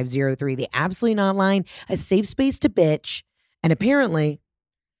 800-213-7503. The Absolutely Not Line, a safe space to bitch. And apparently,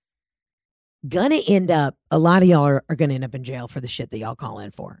 a lot of y'all are going to end up in jail for the shit that y'all call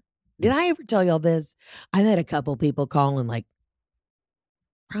in for. Did I ever tell y'all this? I've had a couple people call and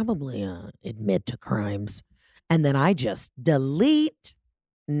probably admit to crimes. And then I just delete.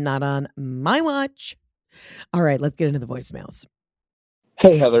 Not on my watch. All right, let's get into the voicemails.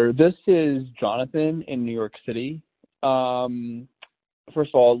 Hey, Heather. This is Jonathan in New York City.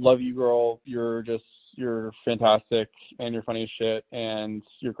 First of all, love you, girl. You're fantastic, and you're funny as shit, and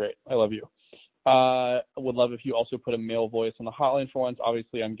you're great. I love you. Would love if you also put a male voice on the hotline for once.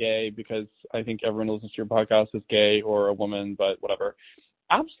 Obviously, I'm gay because I think everyone who listens to your podcast is gay or a woman, but whatever.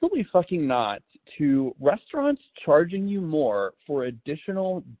 Absolutely fucking not. To restaurants charging you more for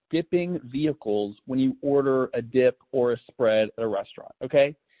additional dipping vehicles when you order a dip or a spread at a restaurant,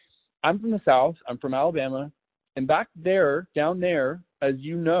 okay? I'm from the South. I'm from Alabama. And back there, down there, as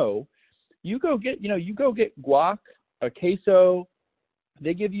you know, you go get guac, a queso.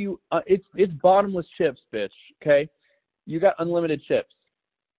 They give you, it's bottomless chips, bitch, okay? You got unlimited chips.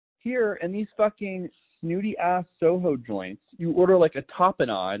 Here, in these fucking snooty-ass Soho joints, you order like a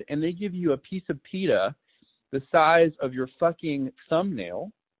tapenade, and they give you a piece of pita the size of your fucking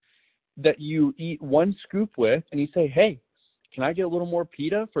thumbnail that you eat one scoop with, and you say, hey, can I get a little more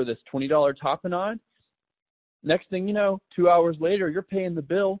pita for this $20 tapenade? Next thing you know, 2 hours later, you're paying the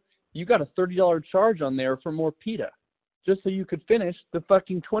bill. You got a $30 charge on there for more pita, just so you could finish the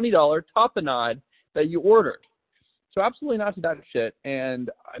fucking $20 tapenade that you ordered. So absolutely not to that shit,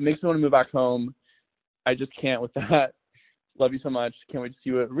 and it makes me want to move back home. I just can't with that. Love you so much. Can't wait to see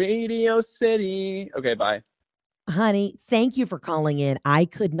you at Radio City. Okay, bye. Honey, thank you for calling in. I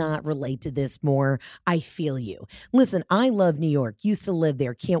could not relate to this more. I feel you. Listen, I love New York. Used to live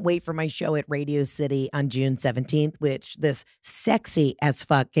there. Can't wait for my show at Radio City on June 17th, which this sexy as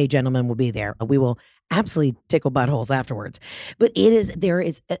fuck gay gentleman will be there. We will absolutely tickle buttholes afterwards. But it's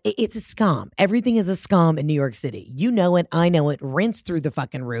a scam. Everything is a scam in New York City. You know it. I know it. Rents through the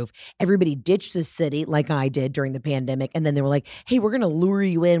fucking roof. Everybody ditched the city like I did during the pandemic. And then they were like, hey, we're going to lure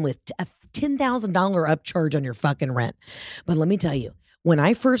you in with a $10,000 upcharge on your fucking rent. But let me tell you, when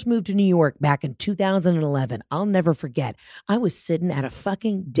I first moved to New York back in 2011, I'll never forget, I was sitting at a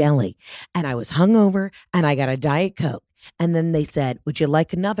fucking deli and I was hungover and I got a Diet Coke. And then they said, would you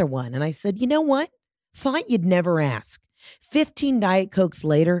like another one? And I said, you know what? Thought you'd never ask. 15 Diet Cokes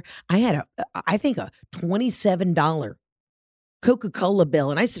later, I had I think a $27 Coca-Cola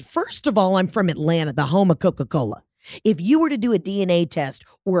bill. And I said, first of all, I'm from Atlanta, the home of Coca-Cola. If you were to do a DNA test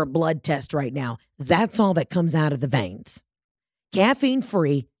or a blood test right now, that's all that comes out of the veins.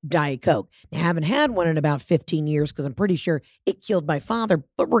 Caffeine-free Diet Coke. Now, I haven't had one in about 15 years because I'm pretty sure it killed my father.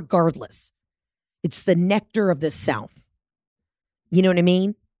 But regardless, it's the nectar of the South. You know what I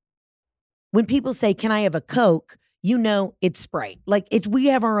mean? When people say, can I have a Coke? You know it's Sprite. Like, we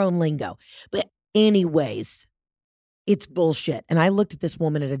have our own lingo. But anyways, it's bullshit. And I looked at this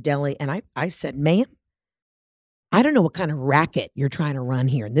woman at a deli and I said, ma'am, I don't know what kind of racket you're trying to run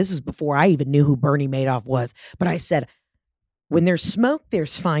here. And this is before I even knew who Bernie Madoff was. But I said, when there's smoke,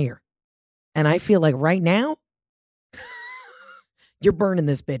 there's fire. And I feel like right now, you're burning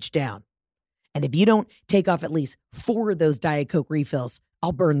this bitch down. And if you don't take off at least 4 of those Diet Coke refills,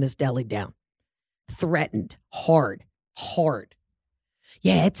 I'll burn this deli down. Threatened. Hard.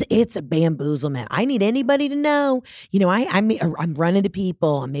 Yeah, it's a bamboozlement. I need anybody to know. You know, I'm running to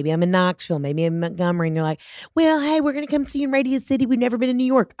people, and maybe I'm in Knoxville, maybe I'm in Montgomery, and they're like, well, hey, we're going to come see you in Radio City. We've never been in New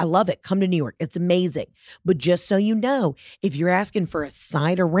York. I love it. Come to New York. It's amazing. But just so you know, if you're asking for a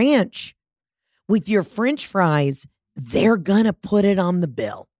side of ranch with your French fries, they're going to put it on the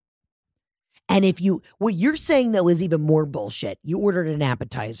bill. And what you're saying, though, is even more bullshit. You ordered an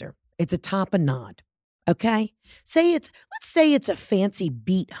appetizer. It's a tapenade. Okay? Let's say it's a fancy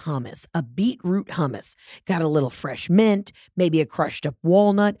beet hummus, a beetroot hummus. Got a little fresh mint, maybe a crushed up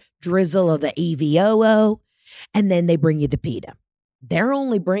walnut, drizzle of the EVOO, and then they bring you the pita. They're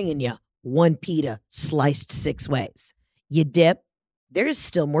only bringing you one pita sliced 6 ways. You dip, there's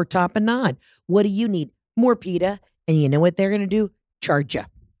still more tapenade. What do you need? More pita, and you know what they're going to do? Charge you.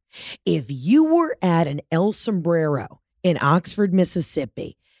 If you were at an El Sombrero in Oxford,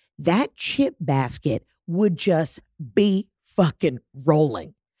 Mississippi, that chip basket would just be fucking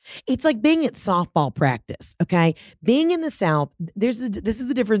rolling. It's like being at softball practice, okay? Being in the South, this is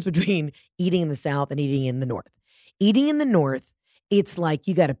the difference between eating in the South and eating in the North. Eating in the North, it's like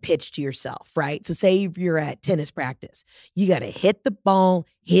you got to pitch to yourself, right? So say if you're at tennis practice, you got to hit the ball,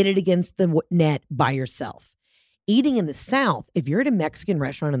 hit it against the net by yourself. Eating in the South, if you're at a Mexican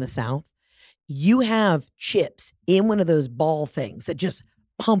restaurant in the South, you have chips in one of those ball things that just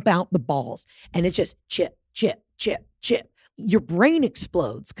pump out the balls. And it's just chip, chip, chip, chip. Your brain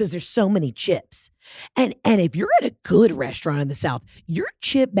explodes because there's so many chips. And if you're at a good restaurant in the South, your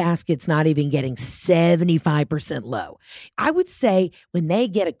chip basket's not even getting 75% low. I would say when they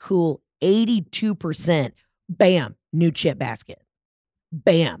get a cool 82%, bam, new chip basket.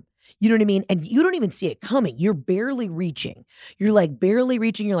 Bam. You know what I mean? And you don't even see it coming. You're barely reaching. You're like barely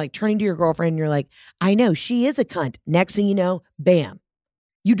reaching. You're like turning to your girlfriend and you're like, I know she is a cunt. Next thing you know, bam.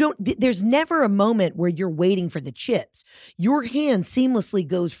 You don't, there's never a moment where you're waiting for the chips. Your hand seamlessly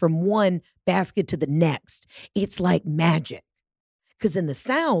goes from one basket to the next. It's like magic. Because in the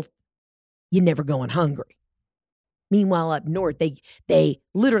South, you're never going hungry. Meanwhile, up north, they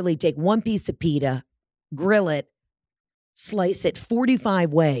literally take one piece of pita, grill it, slice it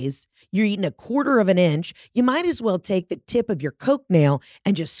 45 ways. You're eating a quarter of an inch. You might as well take the tip of your Coke nail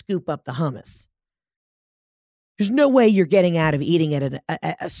and just scoop up the hummus. There's no way you're getting out of eating at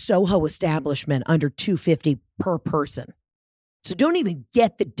a Soho establishment under $2.50 per person. So don't even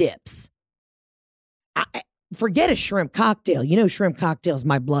get the dips. Forget a shrimp cocktail. You know, shrimp cocktail is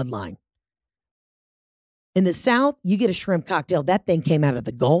my bloodline. In the South, you get a shrimp cocktail. That thing came out of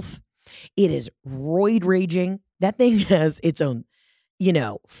the Gulf. It is roid raging. That thing has its own,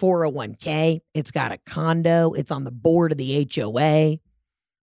 401k. It's got a condo. It's on the board of the HOA.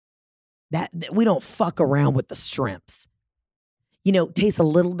 That we don't fuck around with the shrimps. Tastes a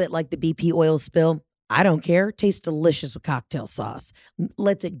little bit like the BP oil spill. I don't care. Tastes delicious with cocktail sauce.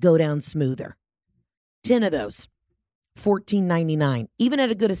 Lets it go down smoother. 10 of those, $14.99, even at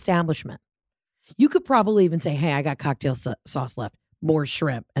a good establishment. You could probably even say, hey, I got cocktail sauce left, more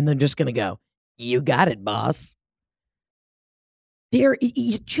shrimp. And they're just going to go, you got it, boss. If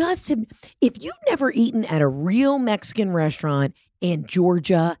you've never eaten at a real Mexican restaurant in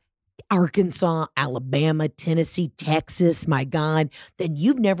Georgia, Arkansas, Alabama, Tennessee, Texas, my God, then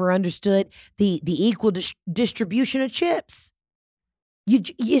you've never understood the equal distribution of chips.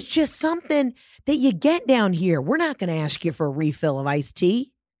 It's just something that you get down here. We're not going to ask you for a refill of iced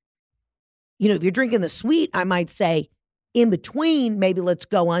tea. If you're drinking the sweet, I might say in between, maybe let's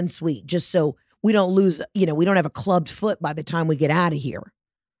go unsweet just so we don't lose, we don't have a clubbed foot by the time we get out of here.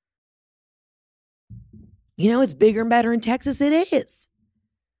 It's bigger and better in Texas. It is.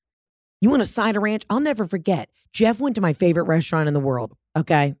 You want a side of ranch? I'll never forget. Jeff went to my favorite restaurant in the world,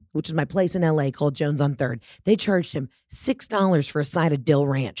 okay, which is my place in LA called Jones on 3rd. They charged him $6 for a side of dill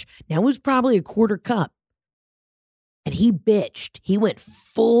ranch. Now, it was probably a quarter cup. And he bitched. He went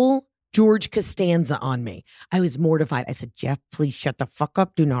full George Costanza on me. I was mortified. I said, Jeff, please shut the fuck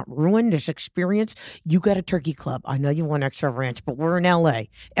up. Do not ruin this experience. You got a turkey club. I know you want extra ranch, but we're in LA.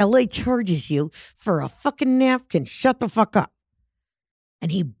 LA charges you for a fucking napkin. Shut the fuck up.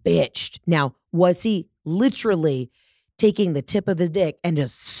 And he bitched. Now, was he literally taking the tip of his dick and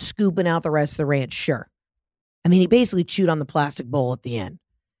just scooping out the rest of the ranch? Sure. I mean, he basically chewed on the plastic bowl at the end.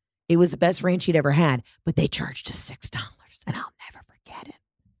 It was the best ranch he'd ever had, but they charged us $6, and I'll never forget it.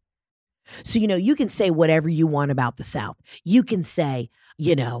 So, you can say whatever you want about the South. You can say,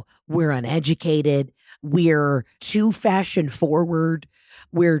 we're uneducated. We're too fashion forward.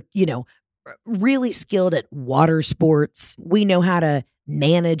 We're, really skilled at water sports. We know how to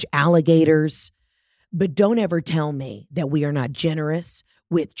manage alligators. But don't ever tell me that we are not generous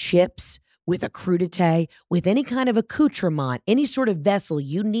with chips, with a crudité, with any kind of accoutrement, any sort of vessel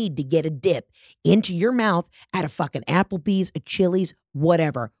you need to get a dip into your mouth at a fucking Applebee's, a Chili's,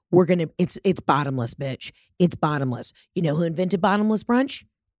 whatever. It's bottomless, bitch. It's bottomless. You know who invented bottomless brunch?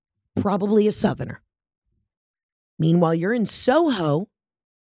 Probably a Southerner. Meanwhile, you're in Soho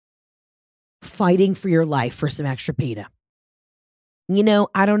fighting for your life for some extra pita.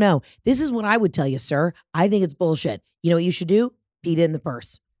 I don't know. This is what I would tell you, sir. I think it's bullshit. You know what you should do? Pita in the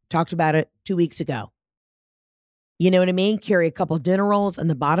purse. Talked about it 2 weeks ago. You know what I mean? Carry a couple dinner rolls in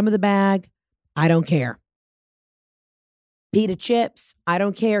the bottom of the bag. I don't care. Pita chips. I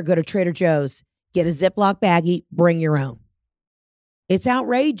don't care. Go to Trader Joe's. Get a Ziploc baggie. Bring your own. It's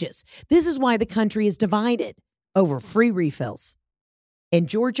outrageous. This is why the country is divided over free refills. In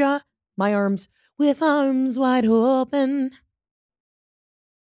Georgia, my arms with arms wide open.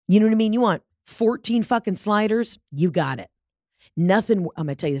 You know what I mean? You want 14 fucking sliders? You got it. Nothing, I'm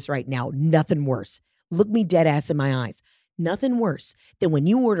going to tell you this right now, nothing worse. Look me dead ass in my eyes. Nothing worse than when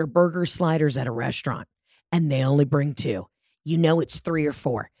you order burger sliders at a restaurant and they only bring 2. You know it's 3 or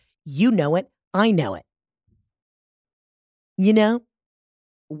 4. You know it. I know it.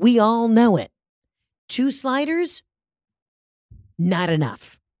 We all know it. 2 sliders? Not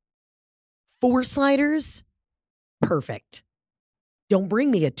enough. 4 sliders? Perfect. Don't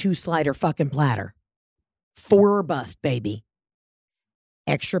bring me a 2-slider fucking platter. 4 or bust, baby.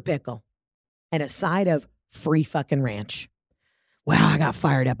 Extra pickle. And a side of free fucking ranch. Wow, I got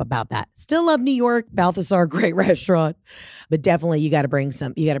fired up about that. Still love New York. Balthazar, great restaurant. But definitely you got to bring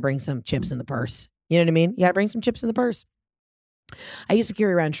some chips in the purse. You know what I mean? You got to bring some chips in the purse. I used to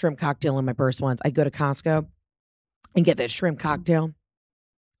carry around shrimp cocktail in my purse once. I'd go to Costco and get that shrimp cocktail.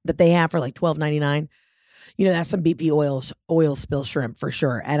 that they have for like $12.99. That's some BP oil spill shrimp for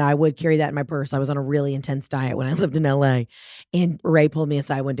sure. And I would carry that in my purse. I was on a really intense diet when I lived in LA. And Ray pulled me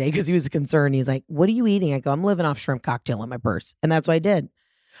aside one day because he was concerned. He's like, "What are you eating?" I go, "I'm living off shrimp cocktail in my purse." And that's what I did.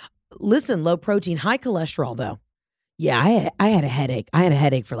 Listen, low protein, high cholesterol though. Yeah, I had a headache. I had a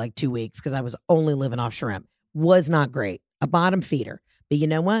headache for like 2 weeks because I was only living off shrimp. Was not great. A bottom feeder. But you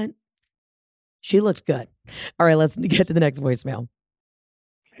know what? She looks good. All right, let's get to the next voicemail.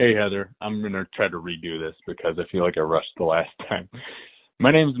 Hey, Heather. I'm going to try to redo this because I feel like I rushed the last time.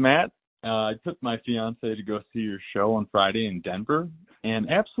 My name's Matt. I took my fiance to go see your show on Friday in Denver, and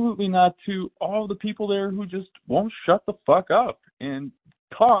absolutely not to all the people there who just won't shut the fuck up and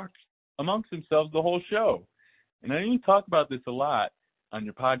talk amongst themselves the whole show. And I know you talk about this a lot on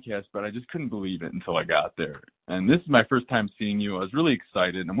your podcast, but I just couldn't believe it until I got there. And this is my first time seeing you. I was really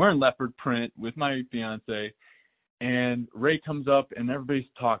excited. I'm wearing leopard print with my fiance, and Ray comes up and everybody's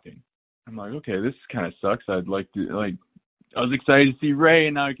talking. I'm like, okay, this kind of sucks. I was excited to see Ray,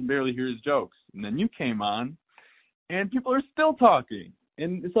 and now I can barely hear his jokes. And then you came on, and people are still talking.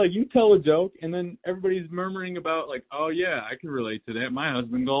 And it's like you tell a joke, and then everybody's murmuring about, like, oh, yeah, I can relate to that. My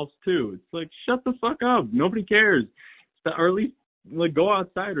husband golfs, too. It's like, shut the fuck up. Nobody cares. Or at least, like, go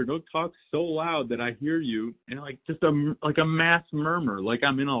outside or don't talk so loud that I hear you. And, like, just a mass murmur, like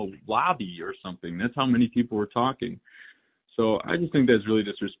I'm in a lobby or something. That's how many people were talking. So I just think that's really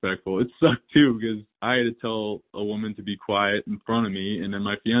disrespectful. It sucked, too, because I had to tell a woman to be quiet in front of me, and then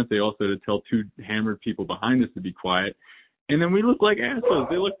my fiance also had to tell two hammered people behind us to be quiet. And then we looked like assholes.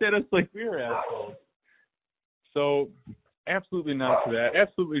 They looked at us like we were assholes. So absolutely not to that.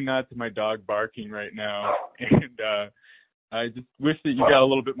 Absolutely not to my dog barking right now. And I just wish that you got a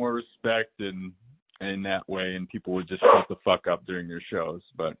little bit more respect in that way, and people would just shut the fuck up during your shows.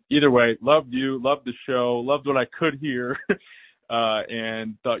 But either way, loved you, loved the show, loved what I could hear,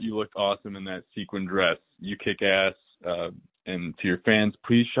 and thought you looked awesome in that sequin dress. You kick ass. And to your fans,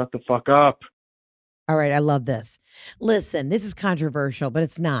 please shut the fuck up. All right, I love this. Listen, this is controversial, but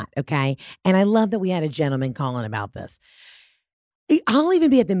it's not, okay? And I love that we had a gentleman calling about this. I'll even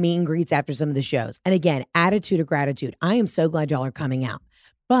be at the meet and greets after some of the shows. And again, attitude of gratitude. I am so glad y'all are coming out.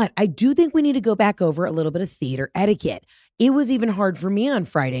 But I do think we need to go back over a little bit of theater etiquette. It was even hard for me on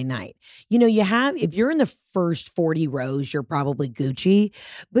Friday night. If you're in the first 40 rows, you're probably Gucci.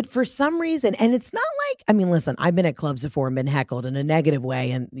 But for some reason, and it's not like, listen, I've been at clubs before and been heckled in a negative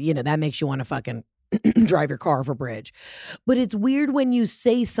way. And, that makes you want to fucking drive your car off a bridge. But it's weird when you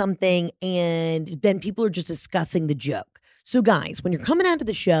say something and then people are just discussing the joke. So guys, when you're coming out to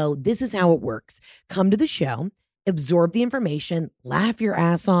the show, this is how it works. Come to the show, absorb the information, laugh your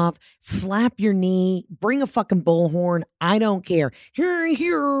ass off, slap your knee, bring a fucking bullhorn. I don't care.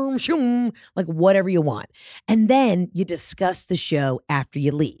 Like whatever you want. And then you discuss the show after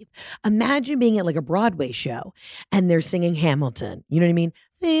you leave. Imagine being at like a Broadway show and they're singing Hamilton. You know what I mean?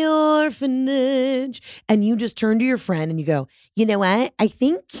 The orphanage. And you just turn to your friend and you go, you know what? I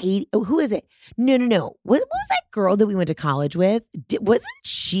think Katie, who is it? No. What was that girl that we went to college with? Wasn't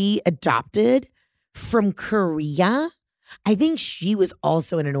she adopted from Korea? I think she was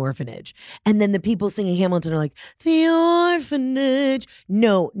also in an orphanage. And then the people singing Hamilton are like, the orphanage.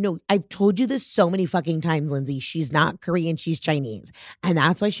 No, I've told you this so many fucking times, Lindsay. She's not Korean, she's Chinese. And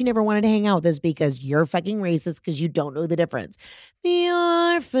that's why she never wanted to hang out with us, because you're fucking racist because you don't know the difference. The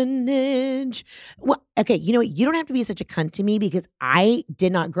orphanage. Well, okay, you know what? You don't have to be such a cunt to me because I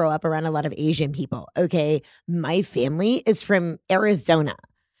did not grow up around a lot of Asian people, okay? My family is from Arizona.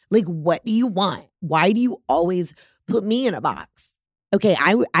 Like, what do you want? Why do you always put me in a box? Okay,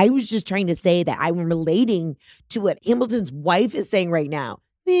 I was just trying to say that I'm relating to what Hamilton's wife is saying right now.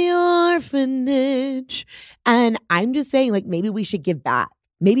 The orphanage. And I'm just saying, like, maybe we should give back.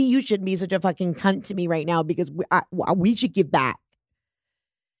 Maybe you shouldn't be such a fucking cunt to me right now because we should give back.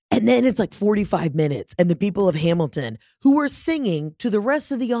 And then it's like 45 minutes and the people of Hamilton who are singing to the rest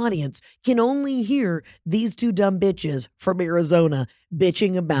of the audience can only hear these two dumb bitches from Arizona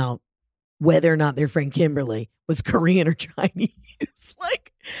bitching about whether or not their friend Kimberly was Korean or Chinese.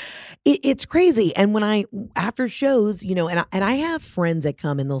 Like, it's crazy. And when after shows, and I have friends that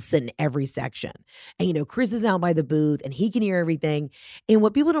come and they'll sit in every section. And, Chris is out by the booth and he can hear everything. And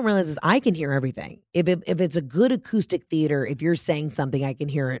what people don't realize is I can hear everything. If it's a good acoustic theater, if you're saying something, I can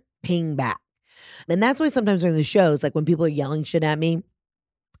hear it ping back. And that's why sometimes during the shows, like when people are yelling shit at me,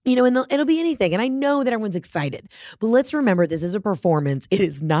 and it'll be anything. And I know that everyone's excited. But let's remember, this is a performance. It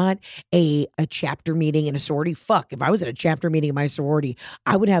is not a chapter meeting in a sorority. Fuck, if I was at a chapter meeting in my sorority,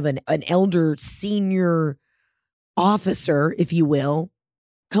 I would have an elder senior officer, if you will,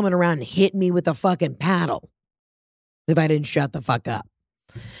 coming around and hit me with a fucking paddle if I didn't shut the fuck up.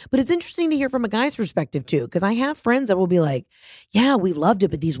 But it's interesting to hear from a guy's perspective too, because I have friends that will be like, yeah, we loved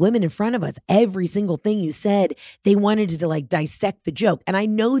it, but these women in front of us, every single thing you said, they wanted to like dissect the joke. And I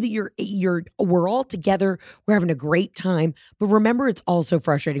know that we're all together, we're having a great time, but remember, it's also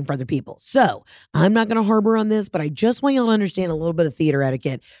frustrating for other people. So I'm not going to harbor on this, but I just want y'all to understand a little bit of theater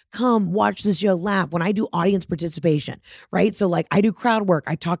etiquette. Come watch this show, laugh. When I do audience participation, right? So like I do crowd work,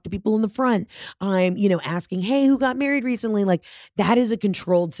 I talk to people in the front. I'm, asking, hey, who got married recently? Like that is a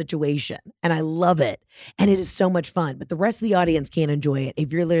controlled situation and I love it. And it is so much fun, but the rest of the audience can't enjoy it.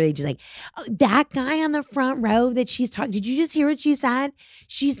 If you're literally just like, oh, that guy on the front row that she's talking, did you just hear what she said?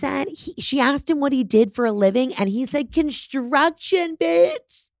 She said, she asked him what he did for a living and he said, construction,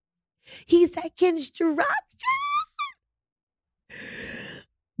 bitch. He said, construction.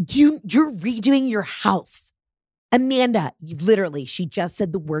 You're redoing your house. Amanda, literally, she just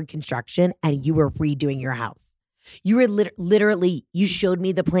said the word construction and you were redoing your house. You were literally, you showed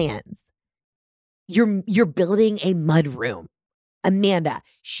me the plans. You're building a mud room. Amanda,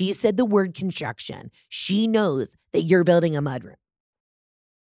 she said the word construction. She knows that you're building a mud room.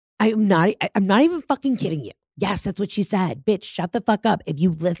 I'm not even fucking kidding you. Yes, that's what she said. Bitch, shut the fuck up. If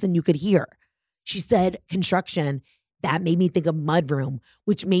you listen, you could hear. She said construction. That made me think of mud room,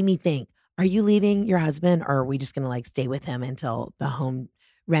 which made me think, are you leaving your husband or are we just going to like stay with him until the home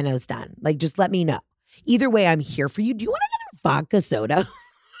reno's done? Like, just let me know. Either way, I'm here for you. Do you want another vodka soda?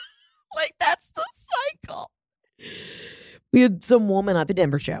 Like, that's the cycle. We had some woman at the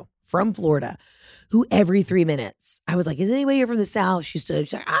Denver show from Florida who every 3 minutes, I was like, is anybody here from the South? She's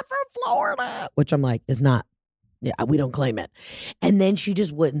like, I'm from Florida, which I'm like, it's not. Yeah, we don't claim it. And then she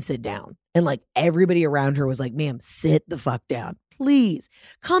just wouldn't sit down. And like everybody around her was like, ma'am, sit the fuck down. Please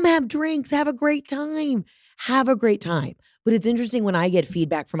come have drinks. Have a great time. Have a great time. But it's interesting when I get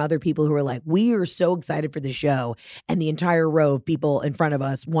feedback from other people who are like, we are so excited for the show. And the entire row of people in front of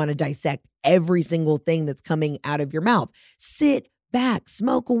us want to dissect every single thing that's coming out of your mouth. Sit back,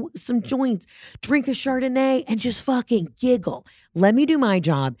 smoke some joints, drink a Chardonnay, and just fucking giggle. Let me do my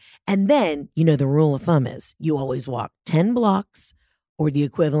job. And then, the rule of thumb is you always walk 10 blocks or the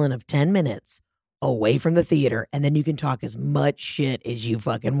equivalent of 10 minutes away from the theater. And then you can talk as much shit as you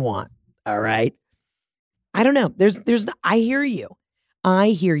fucking want. All right. I don't know. I hear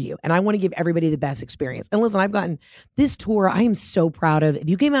you. And I want to give everybody the best experience. And listen, I've gotten this tour. I am so proud of. If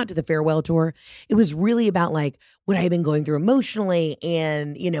you came out to the farewell tour, it was really about like what I've been going through emotionally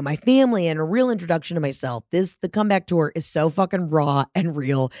and, my family and a real introduction to myself. The comeback tour is so fucking raw and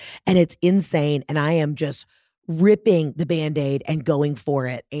real and it's insane. And I am just ripping the Band-Aid and going for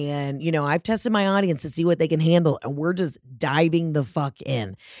it. And, I've tested my audience to see what they can handle and we're just diving the fuck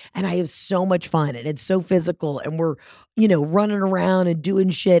in. And I have so much fun and it's so physical and we're, running around and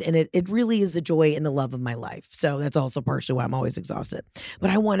doing shit. And it really is the joy and the love of my life. So that's also partially why I'm always exhausted. But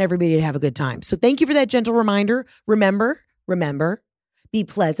I want everybody to have a good time. So thank you for that gentle reminder. Remember, be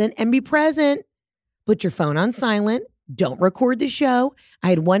pleasant and be present. Put your phone on silent. Don't record the show. I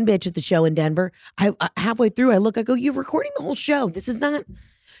had one bitch at the show in Denver. I halfway through, I go, you're recording the whole show. This is not,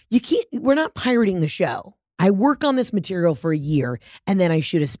 we're not pirating the show. I work on this material for a year and then I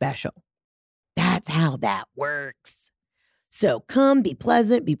shoot a special. That's how that works. So come, be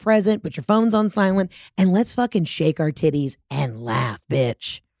pleasant, be present, put your phones on silent, and let's fucking shake our titties and laugh,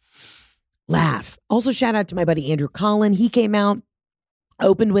 bitch. Laugh. Also, shout out to my buddy Andrew Collin. He came out,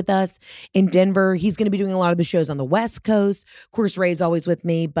 opened with us in Denver. He's going to be doing a lot of the shows on the West Coast. Of course, Ray's always with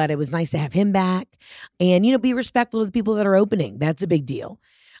me, but it was nice to have him back. And, be respectful of the people that are opening. That's a big deal.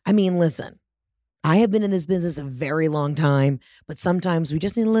 I mean, listen, I have been in this business a very long time, but sometimes we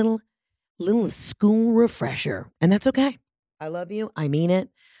just need a little school refresher, and that's okay. I love you. I mean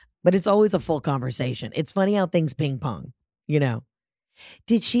it. But it's always a full conversation. It's funny how things ping pong,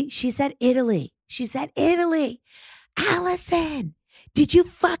 Did she said Italy. She said Italy. Allison, did you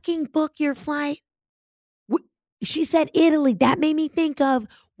fucking book your flight? She said Italy. That made me think of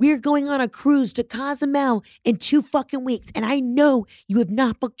we're going on a cruise to Cozumel in 2 fucking weeks. And I know you have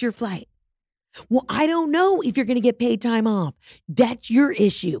not booked your flight. Well, I don't know if you're going to get paid time off. That's your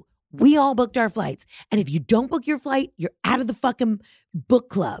issue. We all booked our flights. And if you don't book your flight, you're out of the fucking book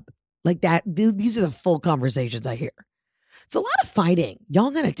club. Like that. These are the full conversations I hear. It's a lot of fighting.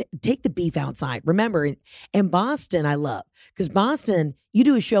 Y'all got to take the beef outside. Remember, in Boston, I love, because Boston, you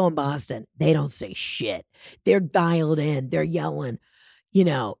do a show in Boston, they don't say shit. They're dialed in. They're yelling.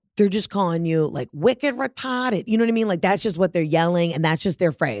 They're just calling you like wicked retarded. You know what I mean? Like that's just what they're yelling. And that's just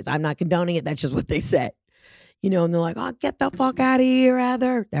their phrase. I'm not condoning it. That's just what they say. And they're like, oh, get the fuck out of here,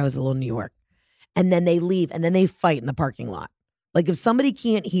 Heather. That was a little New York. And then they leave and then they fight in the parking lot. Like if somebody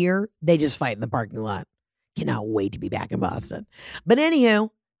can't hear, they just fight in the parking lot. Cannot wait to be back in Boston. But anywho,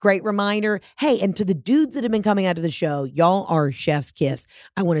 great reminder. Hey, and to the dudes that have been coming out to the show, y'all are chef's kiss.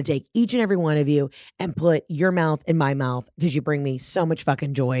 I want to take each and every one of you and put your mouth in my mouth because you bring me so much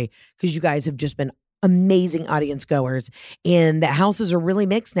fucking joy because you guys have just been amazing audience goers. And the houses are really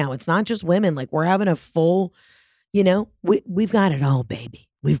mixed now. It's not just women. Like we're having a full, we've got it all, baby.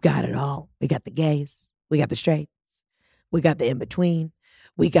 We've got it all. We got the gays. We got the straights. We got the in-between.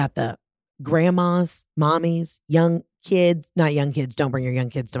 We got the grandmas, mommies, young kids, not young kids. Don't bring your young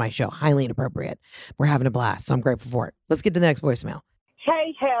kids to my show. Highly inappropriate. We're having a blast. So I'm grateful for it. Let's get to the next voicemail.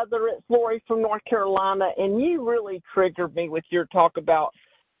 Hey, Heather, it's Lori from North Carolina. And you really triggered me with your talk about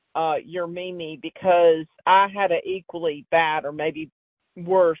your Mimi because I had an equally bad or maybe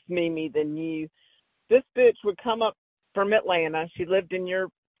worse Mimi than you. This bitch would come up from Atlanta. She lived in your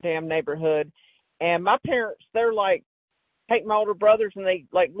damn neighborhood. And my parents, they're like, take my older brothers and they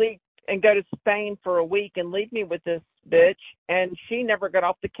like leave and go to Spain for a week and leave me with this bitch. And she never got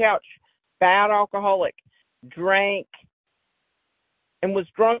off the couch. Bad alcoholic, drank, and was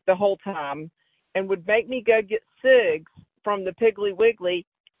drunk the whole time and would make me go get cigs from the Piggly Wiggly.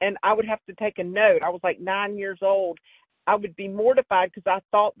 And I would have to take a note. I was like 9 years old. I would be mortified because I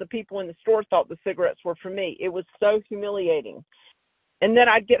thought the people in the store thought the cigarettes were for me. It was so humiliating. And then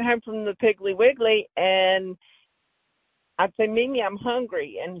I'd get home from the Piggly Wiggly and I'd say, Mimi, I'm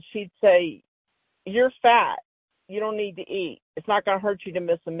hungry. And she'd say, you're fat. You don't need to eat. It's not going to hurt you to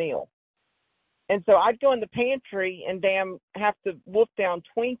miss a meal. And so I'd go in the pantry and have to wolf down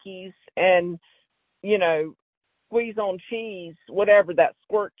Twinkies and, squeeze on cheese, whatever, that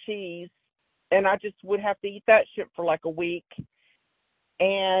squirt cheese. And I just would have to eat that shit for like a week.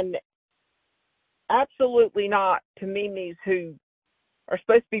 And absolutely not to Mimis who are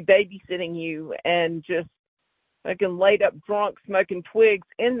supposed to be babysitting you and just fucking laid up drunk smoking twigs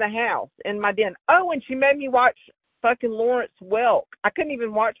in the house, in my den. Oh, and she made me watch fucking Lawrence Welk. I couldn't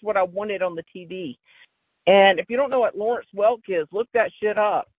even watch what I wanted on the TV. And if you don't know what Lawrence Welk is, look that shit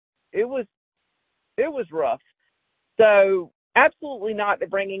up. It was rough. So absolutely not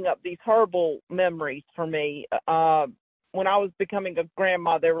bringing up these horrible memories for me. When I was becoming a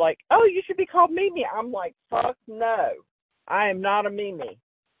grandma, they were like, oh, you should be called Mimi. I'm like, fuck no. I am not a Mimi.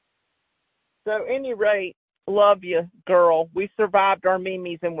 So any rate, love you, girl. We survived our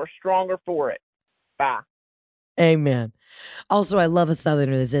Mimis and we're stronger for it. Bye. Amen. Also, I love a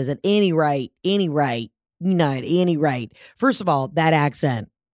Southerner that says at any rate. First of all, that accent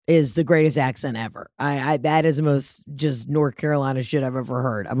is the greatest accent ever. That is the most just North Carolina shit I've ever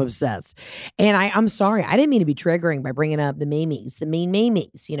heard. I'm obsessed. And I'm sorry. I didn't mean to be triggering by bringing up the Mimis, the mean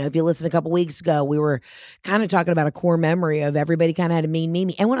Mimis. If you listened a couple weeks ago, we were kind of talking about a core memory of everybody kind of had a mean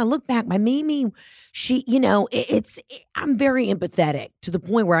Mimi. And when I look back, my Mimi, she, I'm very empathetic to the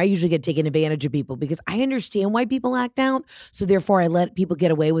point where I usually get taken advantage of people because I understand why people act out. So therefore I let people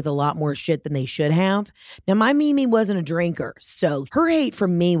get away with a lot more shit than they should have. Now my Mimi wasn't a drinker. So her hate for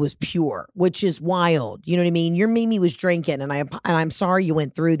me was pure, which is wild. You know what I mean? Your Mimi was drinking and I'm sorry you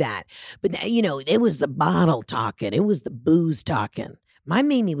went through that. But it was the bottle talking. It was the booze talking. My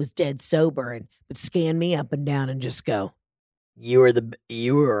Mimi was dead sober and would scan me up and down and just go, you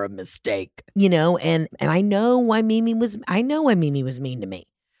were a mistake, and I know why Mimi was mean to me.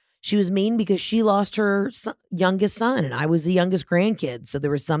 She was mean because she lost her youngest son and I was the youngest grandkid. So there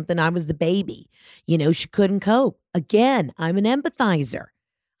was something, I was the baby, she couldn't cope. Again, I'm an empathizer.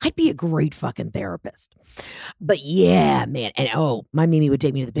 I'd be a great fucking therapist. But yeah, man. And my Mimi would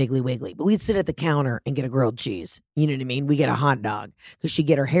take me to the Piggly Wiggly, but we'd sit at the counter and get a grilled cheese. You know what I mean? We get a hot dog because she'd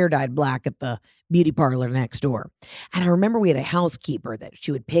get her hair dyed black at the beauty parlor next door. And I remember we had a housekeeper that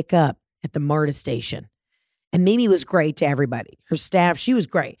she would pick up at the MARTA station. And Mimi was great to everybody. Her staff, she was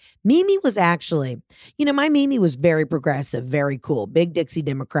great. Mimi was actually, my Mimi was very progressive, very cool, big Dixie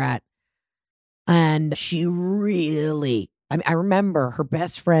Democrat. And she really, I remember her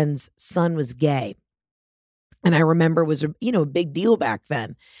best friend's son was gay. And I remember it was a big deal back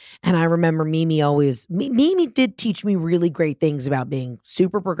then. And I remember Mimi did teach me really great things about being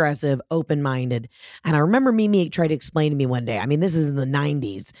super progressive, open-minded. And I remember Mimi tried to explain to me one day, this is in the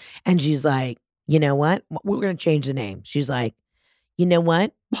 90s. And she's like, you know what? We're going to change the name. She's like, you know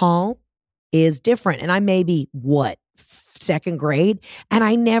what? Paul is different. And I may be, second grade?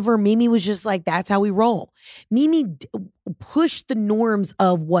 And Mimi was just like, that's how we roll. Mimi, push the norms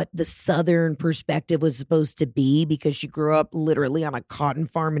of what the Southern perspective was supposed to be, because she grew up literally on a cotton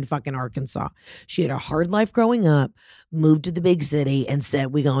farm in fucking Arkansas. She had a hard life growing up, moved to the big city, and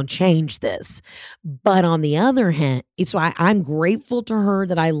said, "We gonna change this." But on the other hand, so I'm grateful to her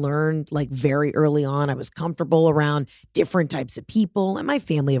that I learned like very early on. I was comfortable around different types of people, and my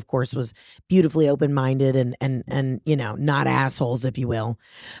family, of course, was beautifully open-minded and not assholes, if you will.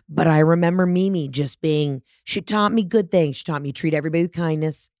 But I remember Mimi just being, she taught me good things. She taught me to treat everybody with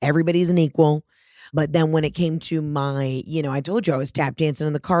kindness. Everybody's an equal. But then when it came to my, I told you I was tap dancing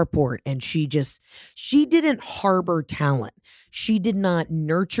in the carport, and she didn't harbor talent. She did not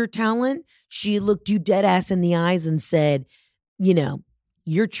nurture talent. She looked you dead ass in the eyes and said,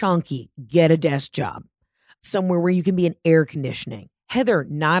 "You're chunky, get a desk job somewhere where you can be in air conditioning." Heather,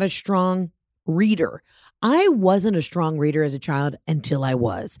 not a strong reader. I wasn't a strong reader as a child until I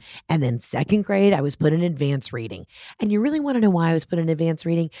was. And then second grade, I was put in advanced reading. And you really want to know why I was put in advanced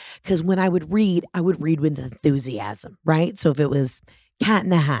reading? Because when I would read with enthusiasm, right? So if it was Cat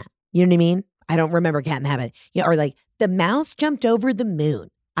in the Hat, you know what I mean? I don't remember Cat in the Hat, or like The Mouse Jumped Over the Moon.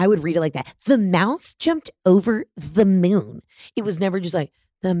 I would read it like that. The mouse jumped over the moon. It was never just like,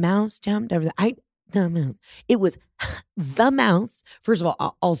 the mouse jumped over the moon. It was the mouse. First of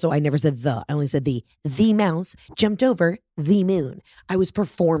all, also, I never said the. I only said the mouse jumped over the moon. I was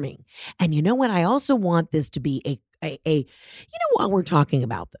performing. And you know what? I also want this to be while we're talking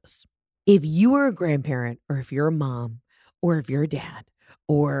about this, if you are a grandparent, or if you're a mom, or if you're a dad,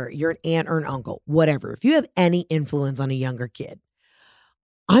 or you're an aunt or an uncle, whatever, if you have any influence on a younger kid,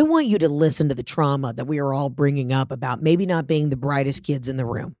 I want you to listen to the trauma that we are all bringing up about maybe not being the brightest kids in the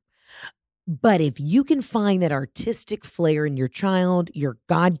room. But if you can find that artistic flair in your child, your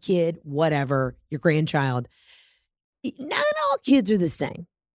god kid, whatever, your grandchild, not all kids are the same.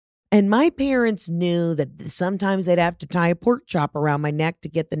 And my parents knew that sometimes they'd have to tie a pork chop around my neck to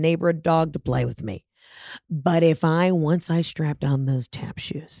get the neighborhood dog to play with me. But once I strapped on those tap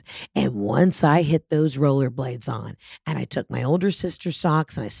shoes, and once I hit those rollerblades on, and I took my older sister's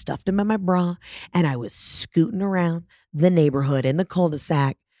socks and I stuffed them in my bra, and I was scooting around the neighborhood in the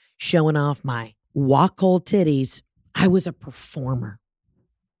cul-de-sac, showing off my walk-hole titties, I was a performer.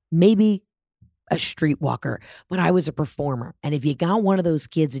 Maybe a streetwalker, but I was a performer. And if you got one of those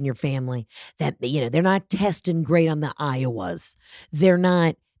kids in your family that, they're not testing great on the Iowas, they're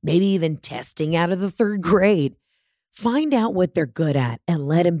not maybe even testing out of the third grade, find out what they're good at and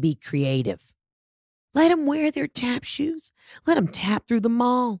let them be creative. Let them wear their tap shoes. Let them tap through the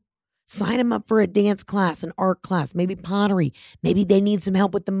mall. Sign them up for a dance class, an art class, maybe pottery. Maybe they need some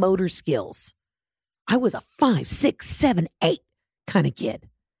help with the motor skills. I was a 5, 6, 7, 8 kind of kid.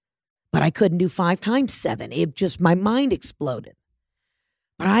 But I couldn't do 5 times 7. My mind exploded.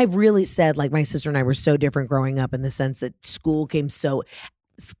 But I've really said, like, my sister and I were so different growing up in the sense that school came so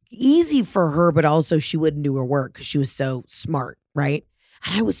easy for her, but also she wouldn't do her work because she was so smart, right?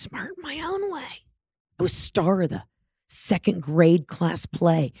 And I was smart in my own way. I was star of the second grade class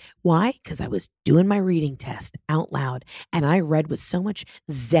play. Why? Because I was doing my reading test out loud, and I read with so much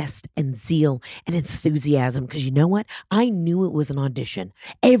zest and zeal and enthusiasm, because you know what? I knew it was an audition.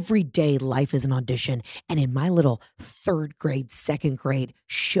 Every day life is an audition. And in my little third grade, second grade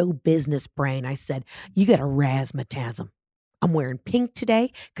show business brain, I said, you got a razzmatasm. I'm wearing pink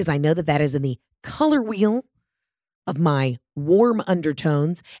today because I know that is in the color wheel of my warm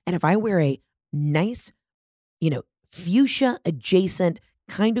undertones. And if I wear a nice, fuchsia adjacent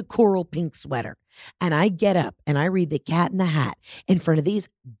kind of coral pink sweater, and I get up and I read The Cat in the Hat in front of these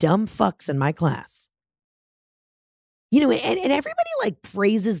dumb fucks in my class, and everybody like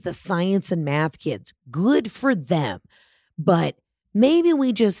praises the science and math kids. Good for them. But maybe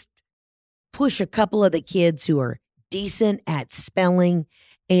we just push a couple of the kids who are decent at spelling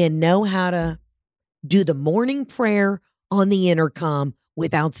and know how to do the morning prayer on the intercom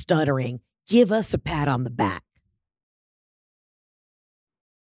without stuttering. Give us a pat on the back.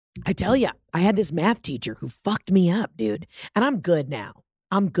 I tell you, I had this math teacher who fucked me up, dude. And I'm good now.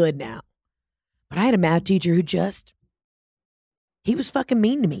 But I had a math teacher who he was fucking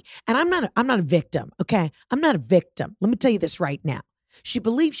mean to me. And I'm not a victim, okay? I'm not a victim. Let me tell you this right now. She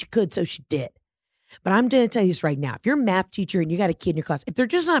believed she could, so she did. But I'm going to tell you this right now. If you're a math teacher and you got a kid in your class, if they're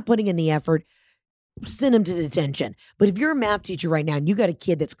just not putting in the effort, send them to detention. But if you're a math teacher right now and you got a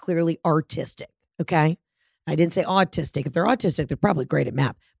kid that's clearly artistic, okay? I didn't say autistic. If they're autistic, they're probably great at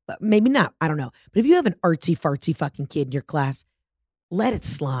math. But maybe not. I don't know. But if you have an artsy-fartsy fucking kid in your class, let it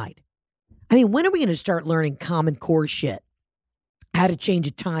slide. I mean, when are we going to start learning Common Core shit? How to change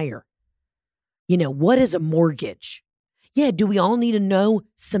a tire? What is a mortgage? Yeah, do we all need to know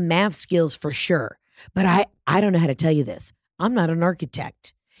some math skills? For sure. But I don't know how to tell you this. I'm not an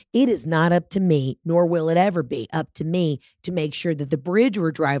architect. It is not up to me, nor will it ever be up to me to make sure that the bridge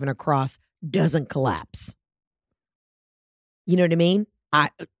we're driving across doesn't collapse. You know what I mean?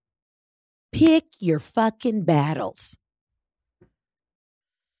 Pick your fucking battles.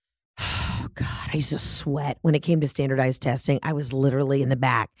 Oh, God, I used to sweat. When it came to standardized testing, I was literally in the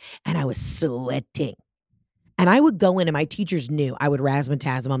back and I was sweating. And I would go in and my teachers knew I would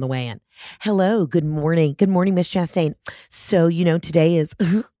razzmatazz them on the way in. Hello, good morning. Good morning, Miss Chastain. So, today is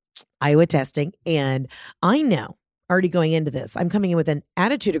Iowa testing. And I know already going into this, I'm coming in with an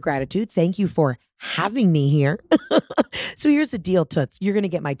attitude of gratitude. Thank you for having me here. So here's the deal, Toots. You're going to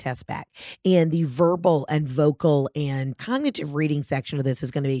get my test back. And the verbal and vocal and cognitive reading section of this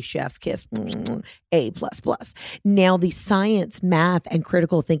is going to be chef's kiss, A++. Now the science, math, and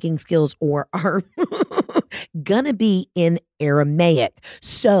critical thinking skills are going to be in Aramaic.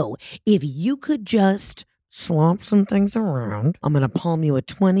 So if you could just swap some things around. I'm going to palm you a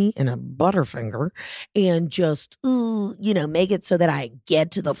 20 and a Butterfinger and just, make it so that I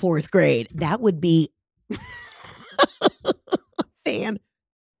get to the 4th grade. That would be fan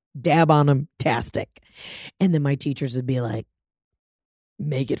dab on them tastic. And then my teachers would be like,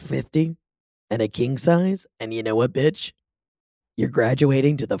 make it 50 and a king size. And you know what, bitch? You're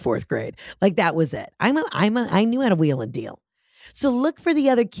graduating to the 4th grade. Like that was it. I knew how to wheel and deal. So look for the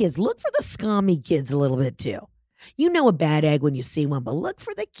other kids. Look for the scummy kids a little bit too. You know a bad egg when you see one, but look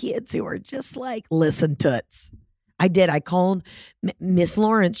for the kids who are just like, listen, Toots. I did. I called Miss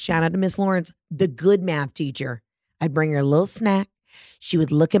Lawrence. Shout out to Miss Lawrence, the good math teacher. I'd bring her a little snack. She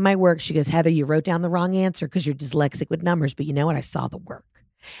would look at my work. She goes, Heather, you wrote down the wrong answer because you're dyslexic with numbers. But you know what? I saw the work.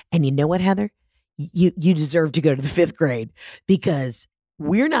 And you know what, Heather? You deserve to go to the 5th grade because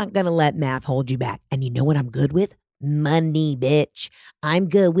we're not going to let math hold you back. And you know what I'm good with? Money, bitch. I'm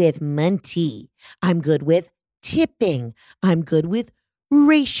good with money. I'm good with tipping. I'm good with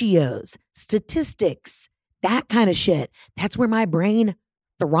ratios, statistics, that kind of shit. That's where my brain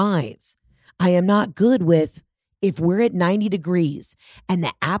thrives. I am not good with if we're at 90 degrees and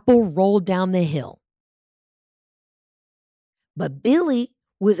the apple rolled down the hill. But Billy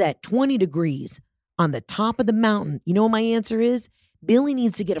was at 20 degrees on the top of the mountain. You know what my answer is? Billy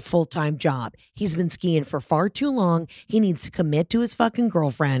needs to get a full-time job. He's been skiing for far too long. He needs to commit to his fucking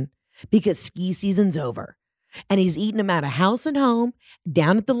girlfriend because ski season's over. And he's eating him out of house and home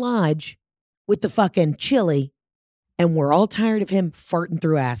down at the lodge with the fucking chili. And we're all tired of him farting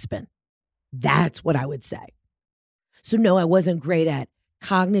through Aspen. That's what I would say. So no, I wasn't great at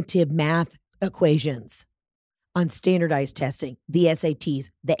cognitive math equations on standardized testing, the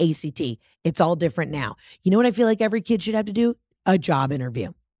SATs, the ACT. It's all different now. You know what I feel like every kid should have to do? A job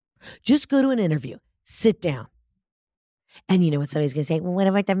interview. Just go to an interview, sit down. And you know what somebody's going to say? Well, what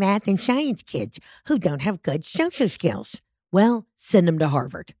about the math and science kids who don't have good social skills? Well, send them to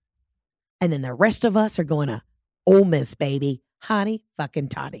Harvard. And then the rest of us are going to Ole Miss, baby. Hottie fucking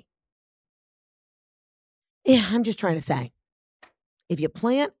toddy. Yeah, I'm just trying to say, if you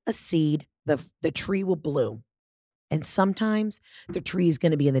plant a seed, the tree will bloom. And sometimes the tree is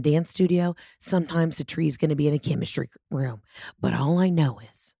going to be in the dance studio. Sometimes the tree is going to be in a chemistry room. But all I know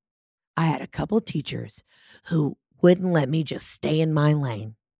is I had a couple of teachers who wouldn't let me just stay in my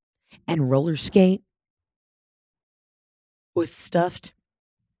lane. And roller skate was stuffed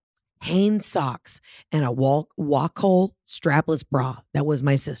Hanes socks and a walk hole strapless bra. That was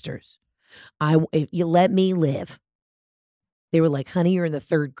my sister's. If you let me live. They were like, honey, you're in the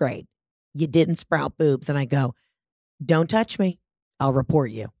 3rd grade. You didn't sprout boobs. And I go, don't touch me. I'll report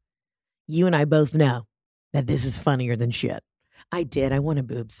you. You and I both know that this is funnier than shit. I did. I wanted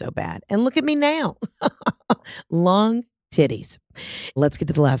boobs so bad. And look at me now. Long titties. Let's get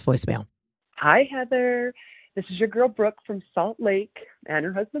to the last voicemail. Hi, Heather. This is your girl, Brooke, from Salt Lake, and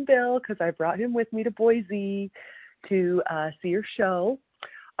her husband, Bill, because I brought him with me to Boise to see your show.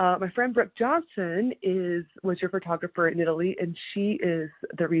 My friend Brooke Johnson was your photographer in Italy, and she is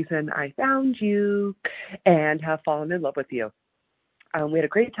the reason I found you and have fallen in love with you. We had a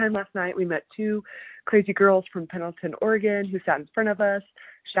great time last night. We met 2 crazy girls from Pendleton, Oregon, who sat in front of us.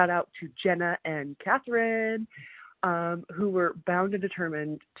 Shout out to Jenna and Catherine, who were bound and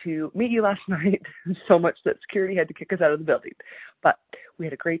determined to meet you last night, so much that security had to kick us out of the building. But we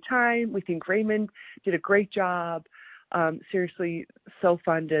had a great time. We think Raymond did a great job. Seriously, so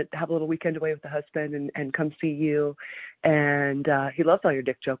fun to have a little weekend away with the husband and come see you. And he loves all your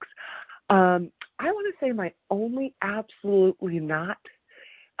dick jokes. I want to say my only absolutely not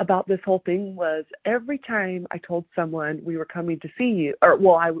about this whole thing was every time I told someone we were coming to see you,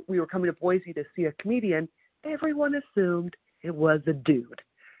 we were coming to Boise to see a comedian, everyone assumed it was a dude.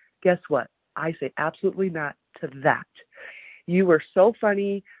 Guess what? I say absolutely not to that. You were so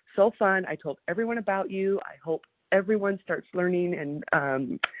funny, so fun. I told everyone about you. I hope everyone starts learning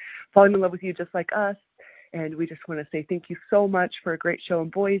and falling in love with you just like us. And we just want to say thank you so much for a great show in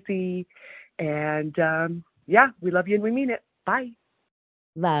Boise. And yeah, we love you and we mean it. Bye.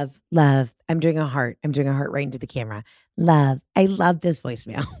 Love, love. I'm doing a heart. I'm doing a heart right into the camera. Love. I love this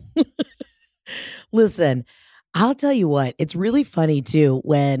voicemail. Listen, I'll tell you what, it's really funny too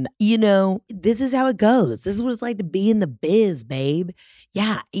when, this is how it goes. This is what it's like to be in the biz, babe.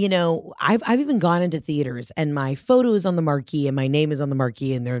 Yeah, I've even gone into theaters and my photo is on the marquee and my name is on the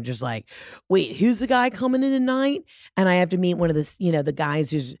marquee and they're just like, wait, who's the guy coming in tonight? And I have to meet one of the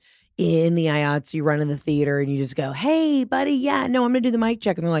guys who's in the IATSE running the theater and you just go, hey, buddy, yeah, no, I'm going to do the mic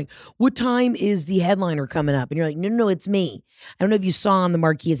check. And they're like, what time is the headliner coming up? And you're like, no, it's me. I don't know if you saw on the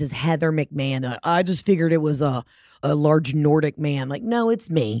marquee, it says Heather McMahon. They're like, I just figured it was a large Nordic man. Like, no, it's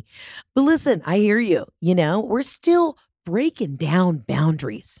me. But listen, I hear you. We're still breaking down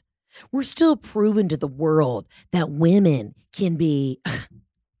boundaries. We're still proving to the world that women can be,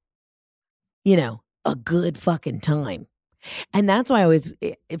 a good fucking time. And that's why I always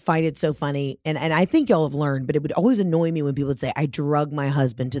find it so funny. And I think y'all have learned, but it would always annoy me when people would say, I drug my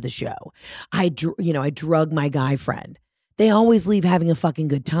husband to the show. I drug my guy friend. They always leave having a fucking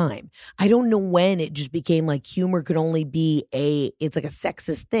good time. I don't know when it just became like humor could only be it's like a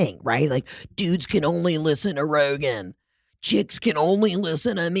sexist thing, right? Like dudes can only listen to Rogan. Chicks can only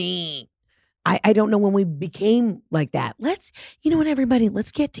listen to me. I don't know when we became like that. Everybody,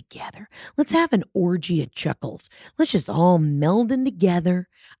 let's get together. Let's have an orgy of chuckles. Let's just all meld in together.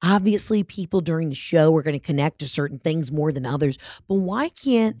 Obviously, people during the show are going to connect to certain things more than others. But why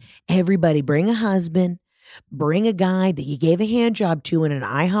can't everybody bring a husband, bring a guy that you gave a hand job to in an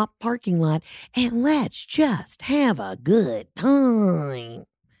IHOP parking lot, and let's just have a good time.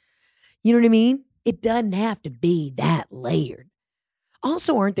 You know what I mean? It doesn't have to be that layered.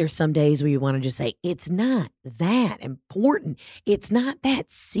 Also, aren't there some days where you want to just say, it's not that important. It's not that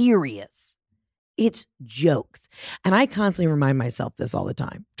serious. It's jokes. And I constantly remind myself this all the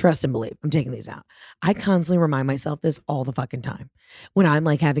time. Trust and believe. I'm taking these out. I constantly remind myself this all the fucking time. When I'm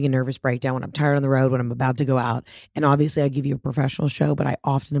like having a nervous breakdown, when I'm tired on the road, when I'm about to go out. And obviously I give you a professional show, but I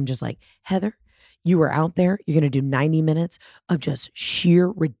often am just like, Heather, you are out there. You're going to do 90 minutes of just sheer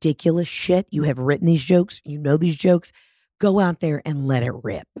ridiculous shit. You have written these jokes. You know these jokes. Go out there and let it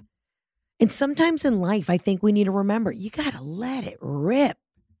rip. And sometimes in life, I think we need to remember, you got to let it rip.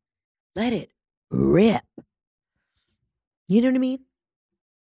 Let it rip. You know what I mean?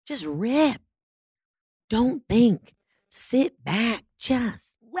 Just rip. Don't think. Sit back.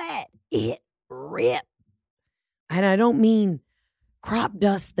 Just let it rip. And I don't mean crop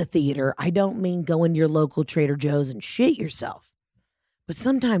dust the theater. I don't mean go into your local Trader Joe's and shit yourself. But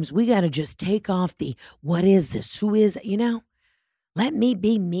sometimes we got to just take off the, what is this? Who is it? Let me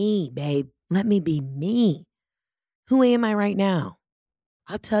be me, babe. Let me be me. Who am I right now?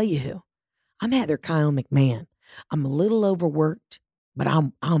 I'll tell you who. I'm Heather Kyle McMahon. I'm a little overworked, but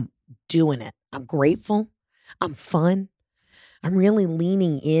I'm doing it. I'm grateful. I'm fun. I'm really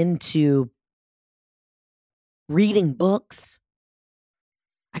leaning into reading books.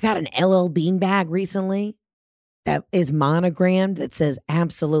 I got an LL Bean bag recently that is monogrammed that says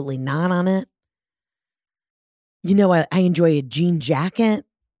absolutely not on it. I enjoy a jean jacket.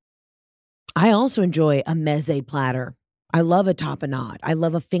 I also enjoy a meze platter. I love a tapenade. I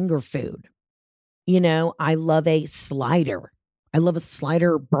love a finger food. I love a slider. I love a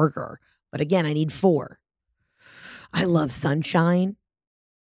slider burger. But again, I need 4. I love sunshine.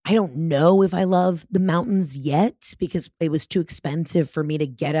 I don't know if I love the mountains yet because it was too expensive for me to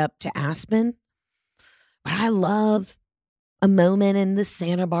get up to Aspen. But I love a moment in the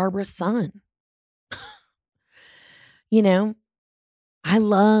Santa Barbara sun. I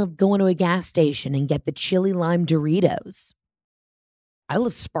love going to a gas station and get the chili lime Doritos. I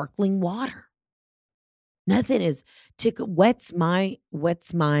love sparkling water. Nothing is wets my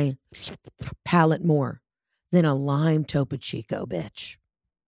palate more than a lime Topo Chico, bitch.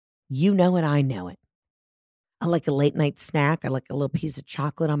 You know it, I know it. I like a late night snack. I like a little piece of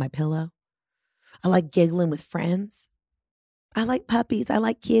chocolate on my pillow. I like giggling with friends. I like puppies. I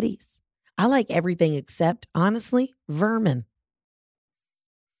like kitties. I like everything except, honestly, vermin.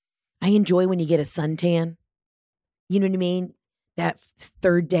 I enjoy when you get a suntan. You know what I mean? That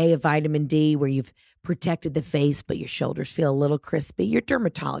third day of vitamin D where you've protected the face, but your shoulders feel a little crispy. Your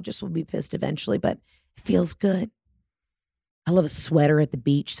dermatologist will be pissed eventually, but it feels good. I love a sweater at the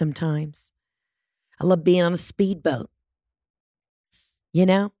beach sometimes. I love being on a speedboat.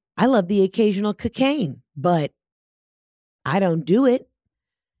 I love the occasional cocaine, but I don't do it.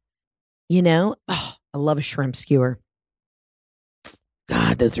 You know? Oh, I love a shrimp skewer.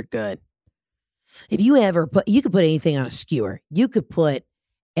 God, those are good. If you ever you could put anything on a skewer. You could put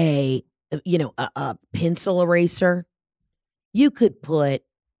a pencil eraser. You could put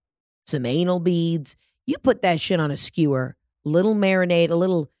some anal beads. You put that shit on a skewer, little marinade, a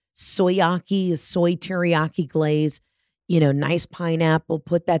little soy teriyaki glaze, nice pineapple,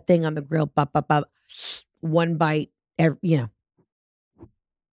 put that thing on the grill, pop, pop, pop, one bite,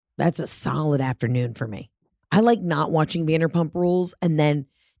 that's a solid afternoon for me. I like not watching Vanderpump Rules and then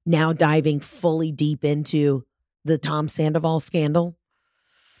now diving fully deep into the Tom Sandoval scandal.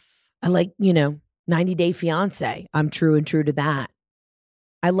 I like, 90 Day Fiance. I'm true to that.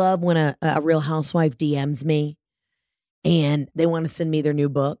 I love when a Real Housewife DMs me and they want to send me their new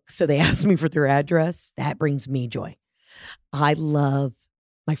book. So they ask me for their address. That brings me joy. I love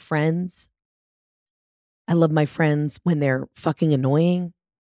my friends. I love my friends when they're fucking annoying.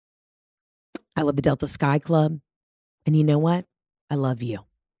 I love the Delta Sky Club. And you know what? I love you.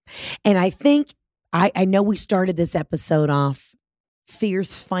 And I think, I know we started this episode off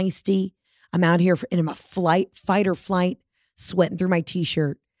fierce, feisty. I'm out here in a fight or flight, sweating through my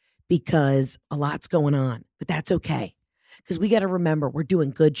t-shirt because a lot's going on. But that's okay. Because we got to remember, we're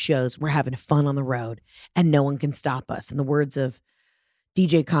doing good shows. We're having fun on the road. And no one can stop us. In the words of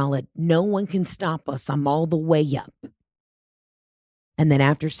DJ Khaled, no one can stop us. I'm all the way up. And then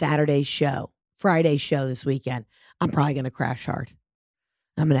after Friday's show this weekend, I'm probably going to crash hard.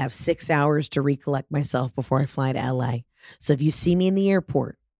 I'm going to have 6 hours to recollect myself before I fly to LA. So if you see me in the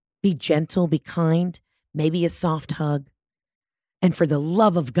airport, be gentle, be kind, maybe a soft hug. And for the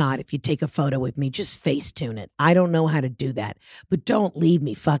love of God, if you take a photo with me, just Facetune it. I don't know how to do that, but don't leave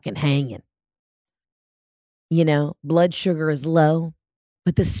me fucking hanging. Blood sugar is low,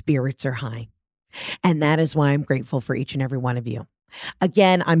 but the spirits are high. And that is why I'm grateful for each and every one of you.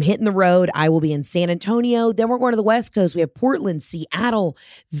 Again, I'm hitting the road. I will be in San Antonio. Then we're going to the West Coast. We have Portland, Seattle,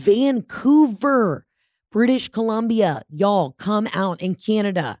 Vancouver, British Columbia. Y'all come out in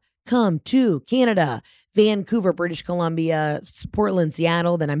Canada. Come to Canada, Vancouver, British Columbia, Portland,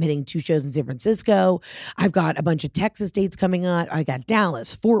 Seattle. Then I'm hitting 2 shows in San Francisco. I've got a bunch of Texas dates coming up. I got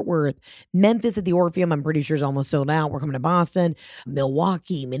Dallas, Fort Worth, Memphis at the Orpheum. I'm pretty sure is almost sold out. We're coming to Boston,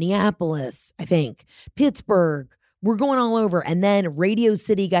 Milwaukee, Minneapolis, I think, Pittsburgh. We're going all over. And then Radio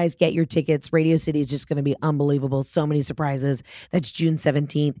City, guys, get your tickets. Radio City is just going to be unbelievable. So many surprises. That's June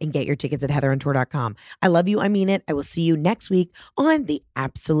 17th. And get your tickets at heatherontour.com. I love you. I mean it. I will see you next week on the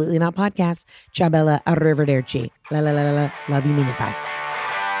Absolutely Not podcast. Ciao, bella. Arrivederci. La, la, la, la, la. Love you. Mean it. Bye.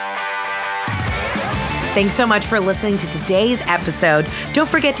 Thanks so much for listening to today's episode. Don't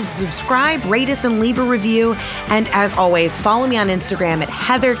forget to subscribe, rate us, and leave a review. And as always, follow me on Instagram at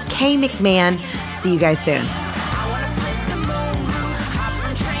Heather K. McMahon. See you guys soon.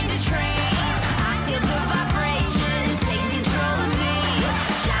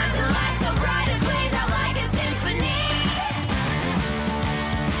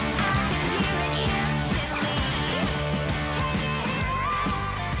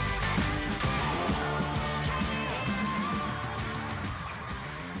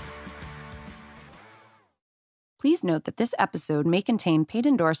 Please note that this episode may contain paid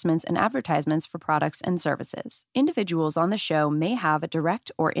endorsements and advertisements for products and services. Individuals on the show may have a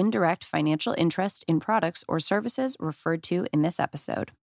direct or indirect financial interest in products or services referred to in this episode.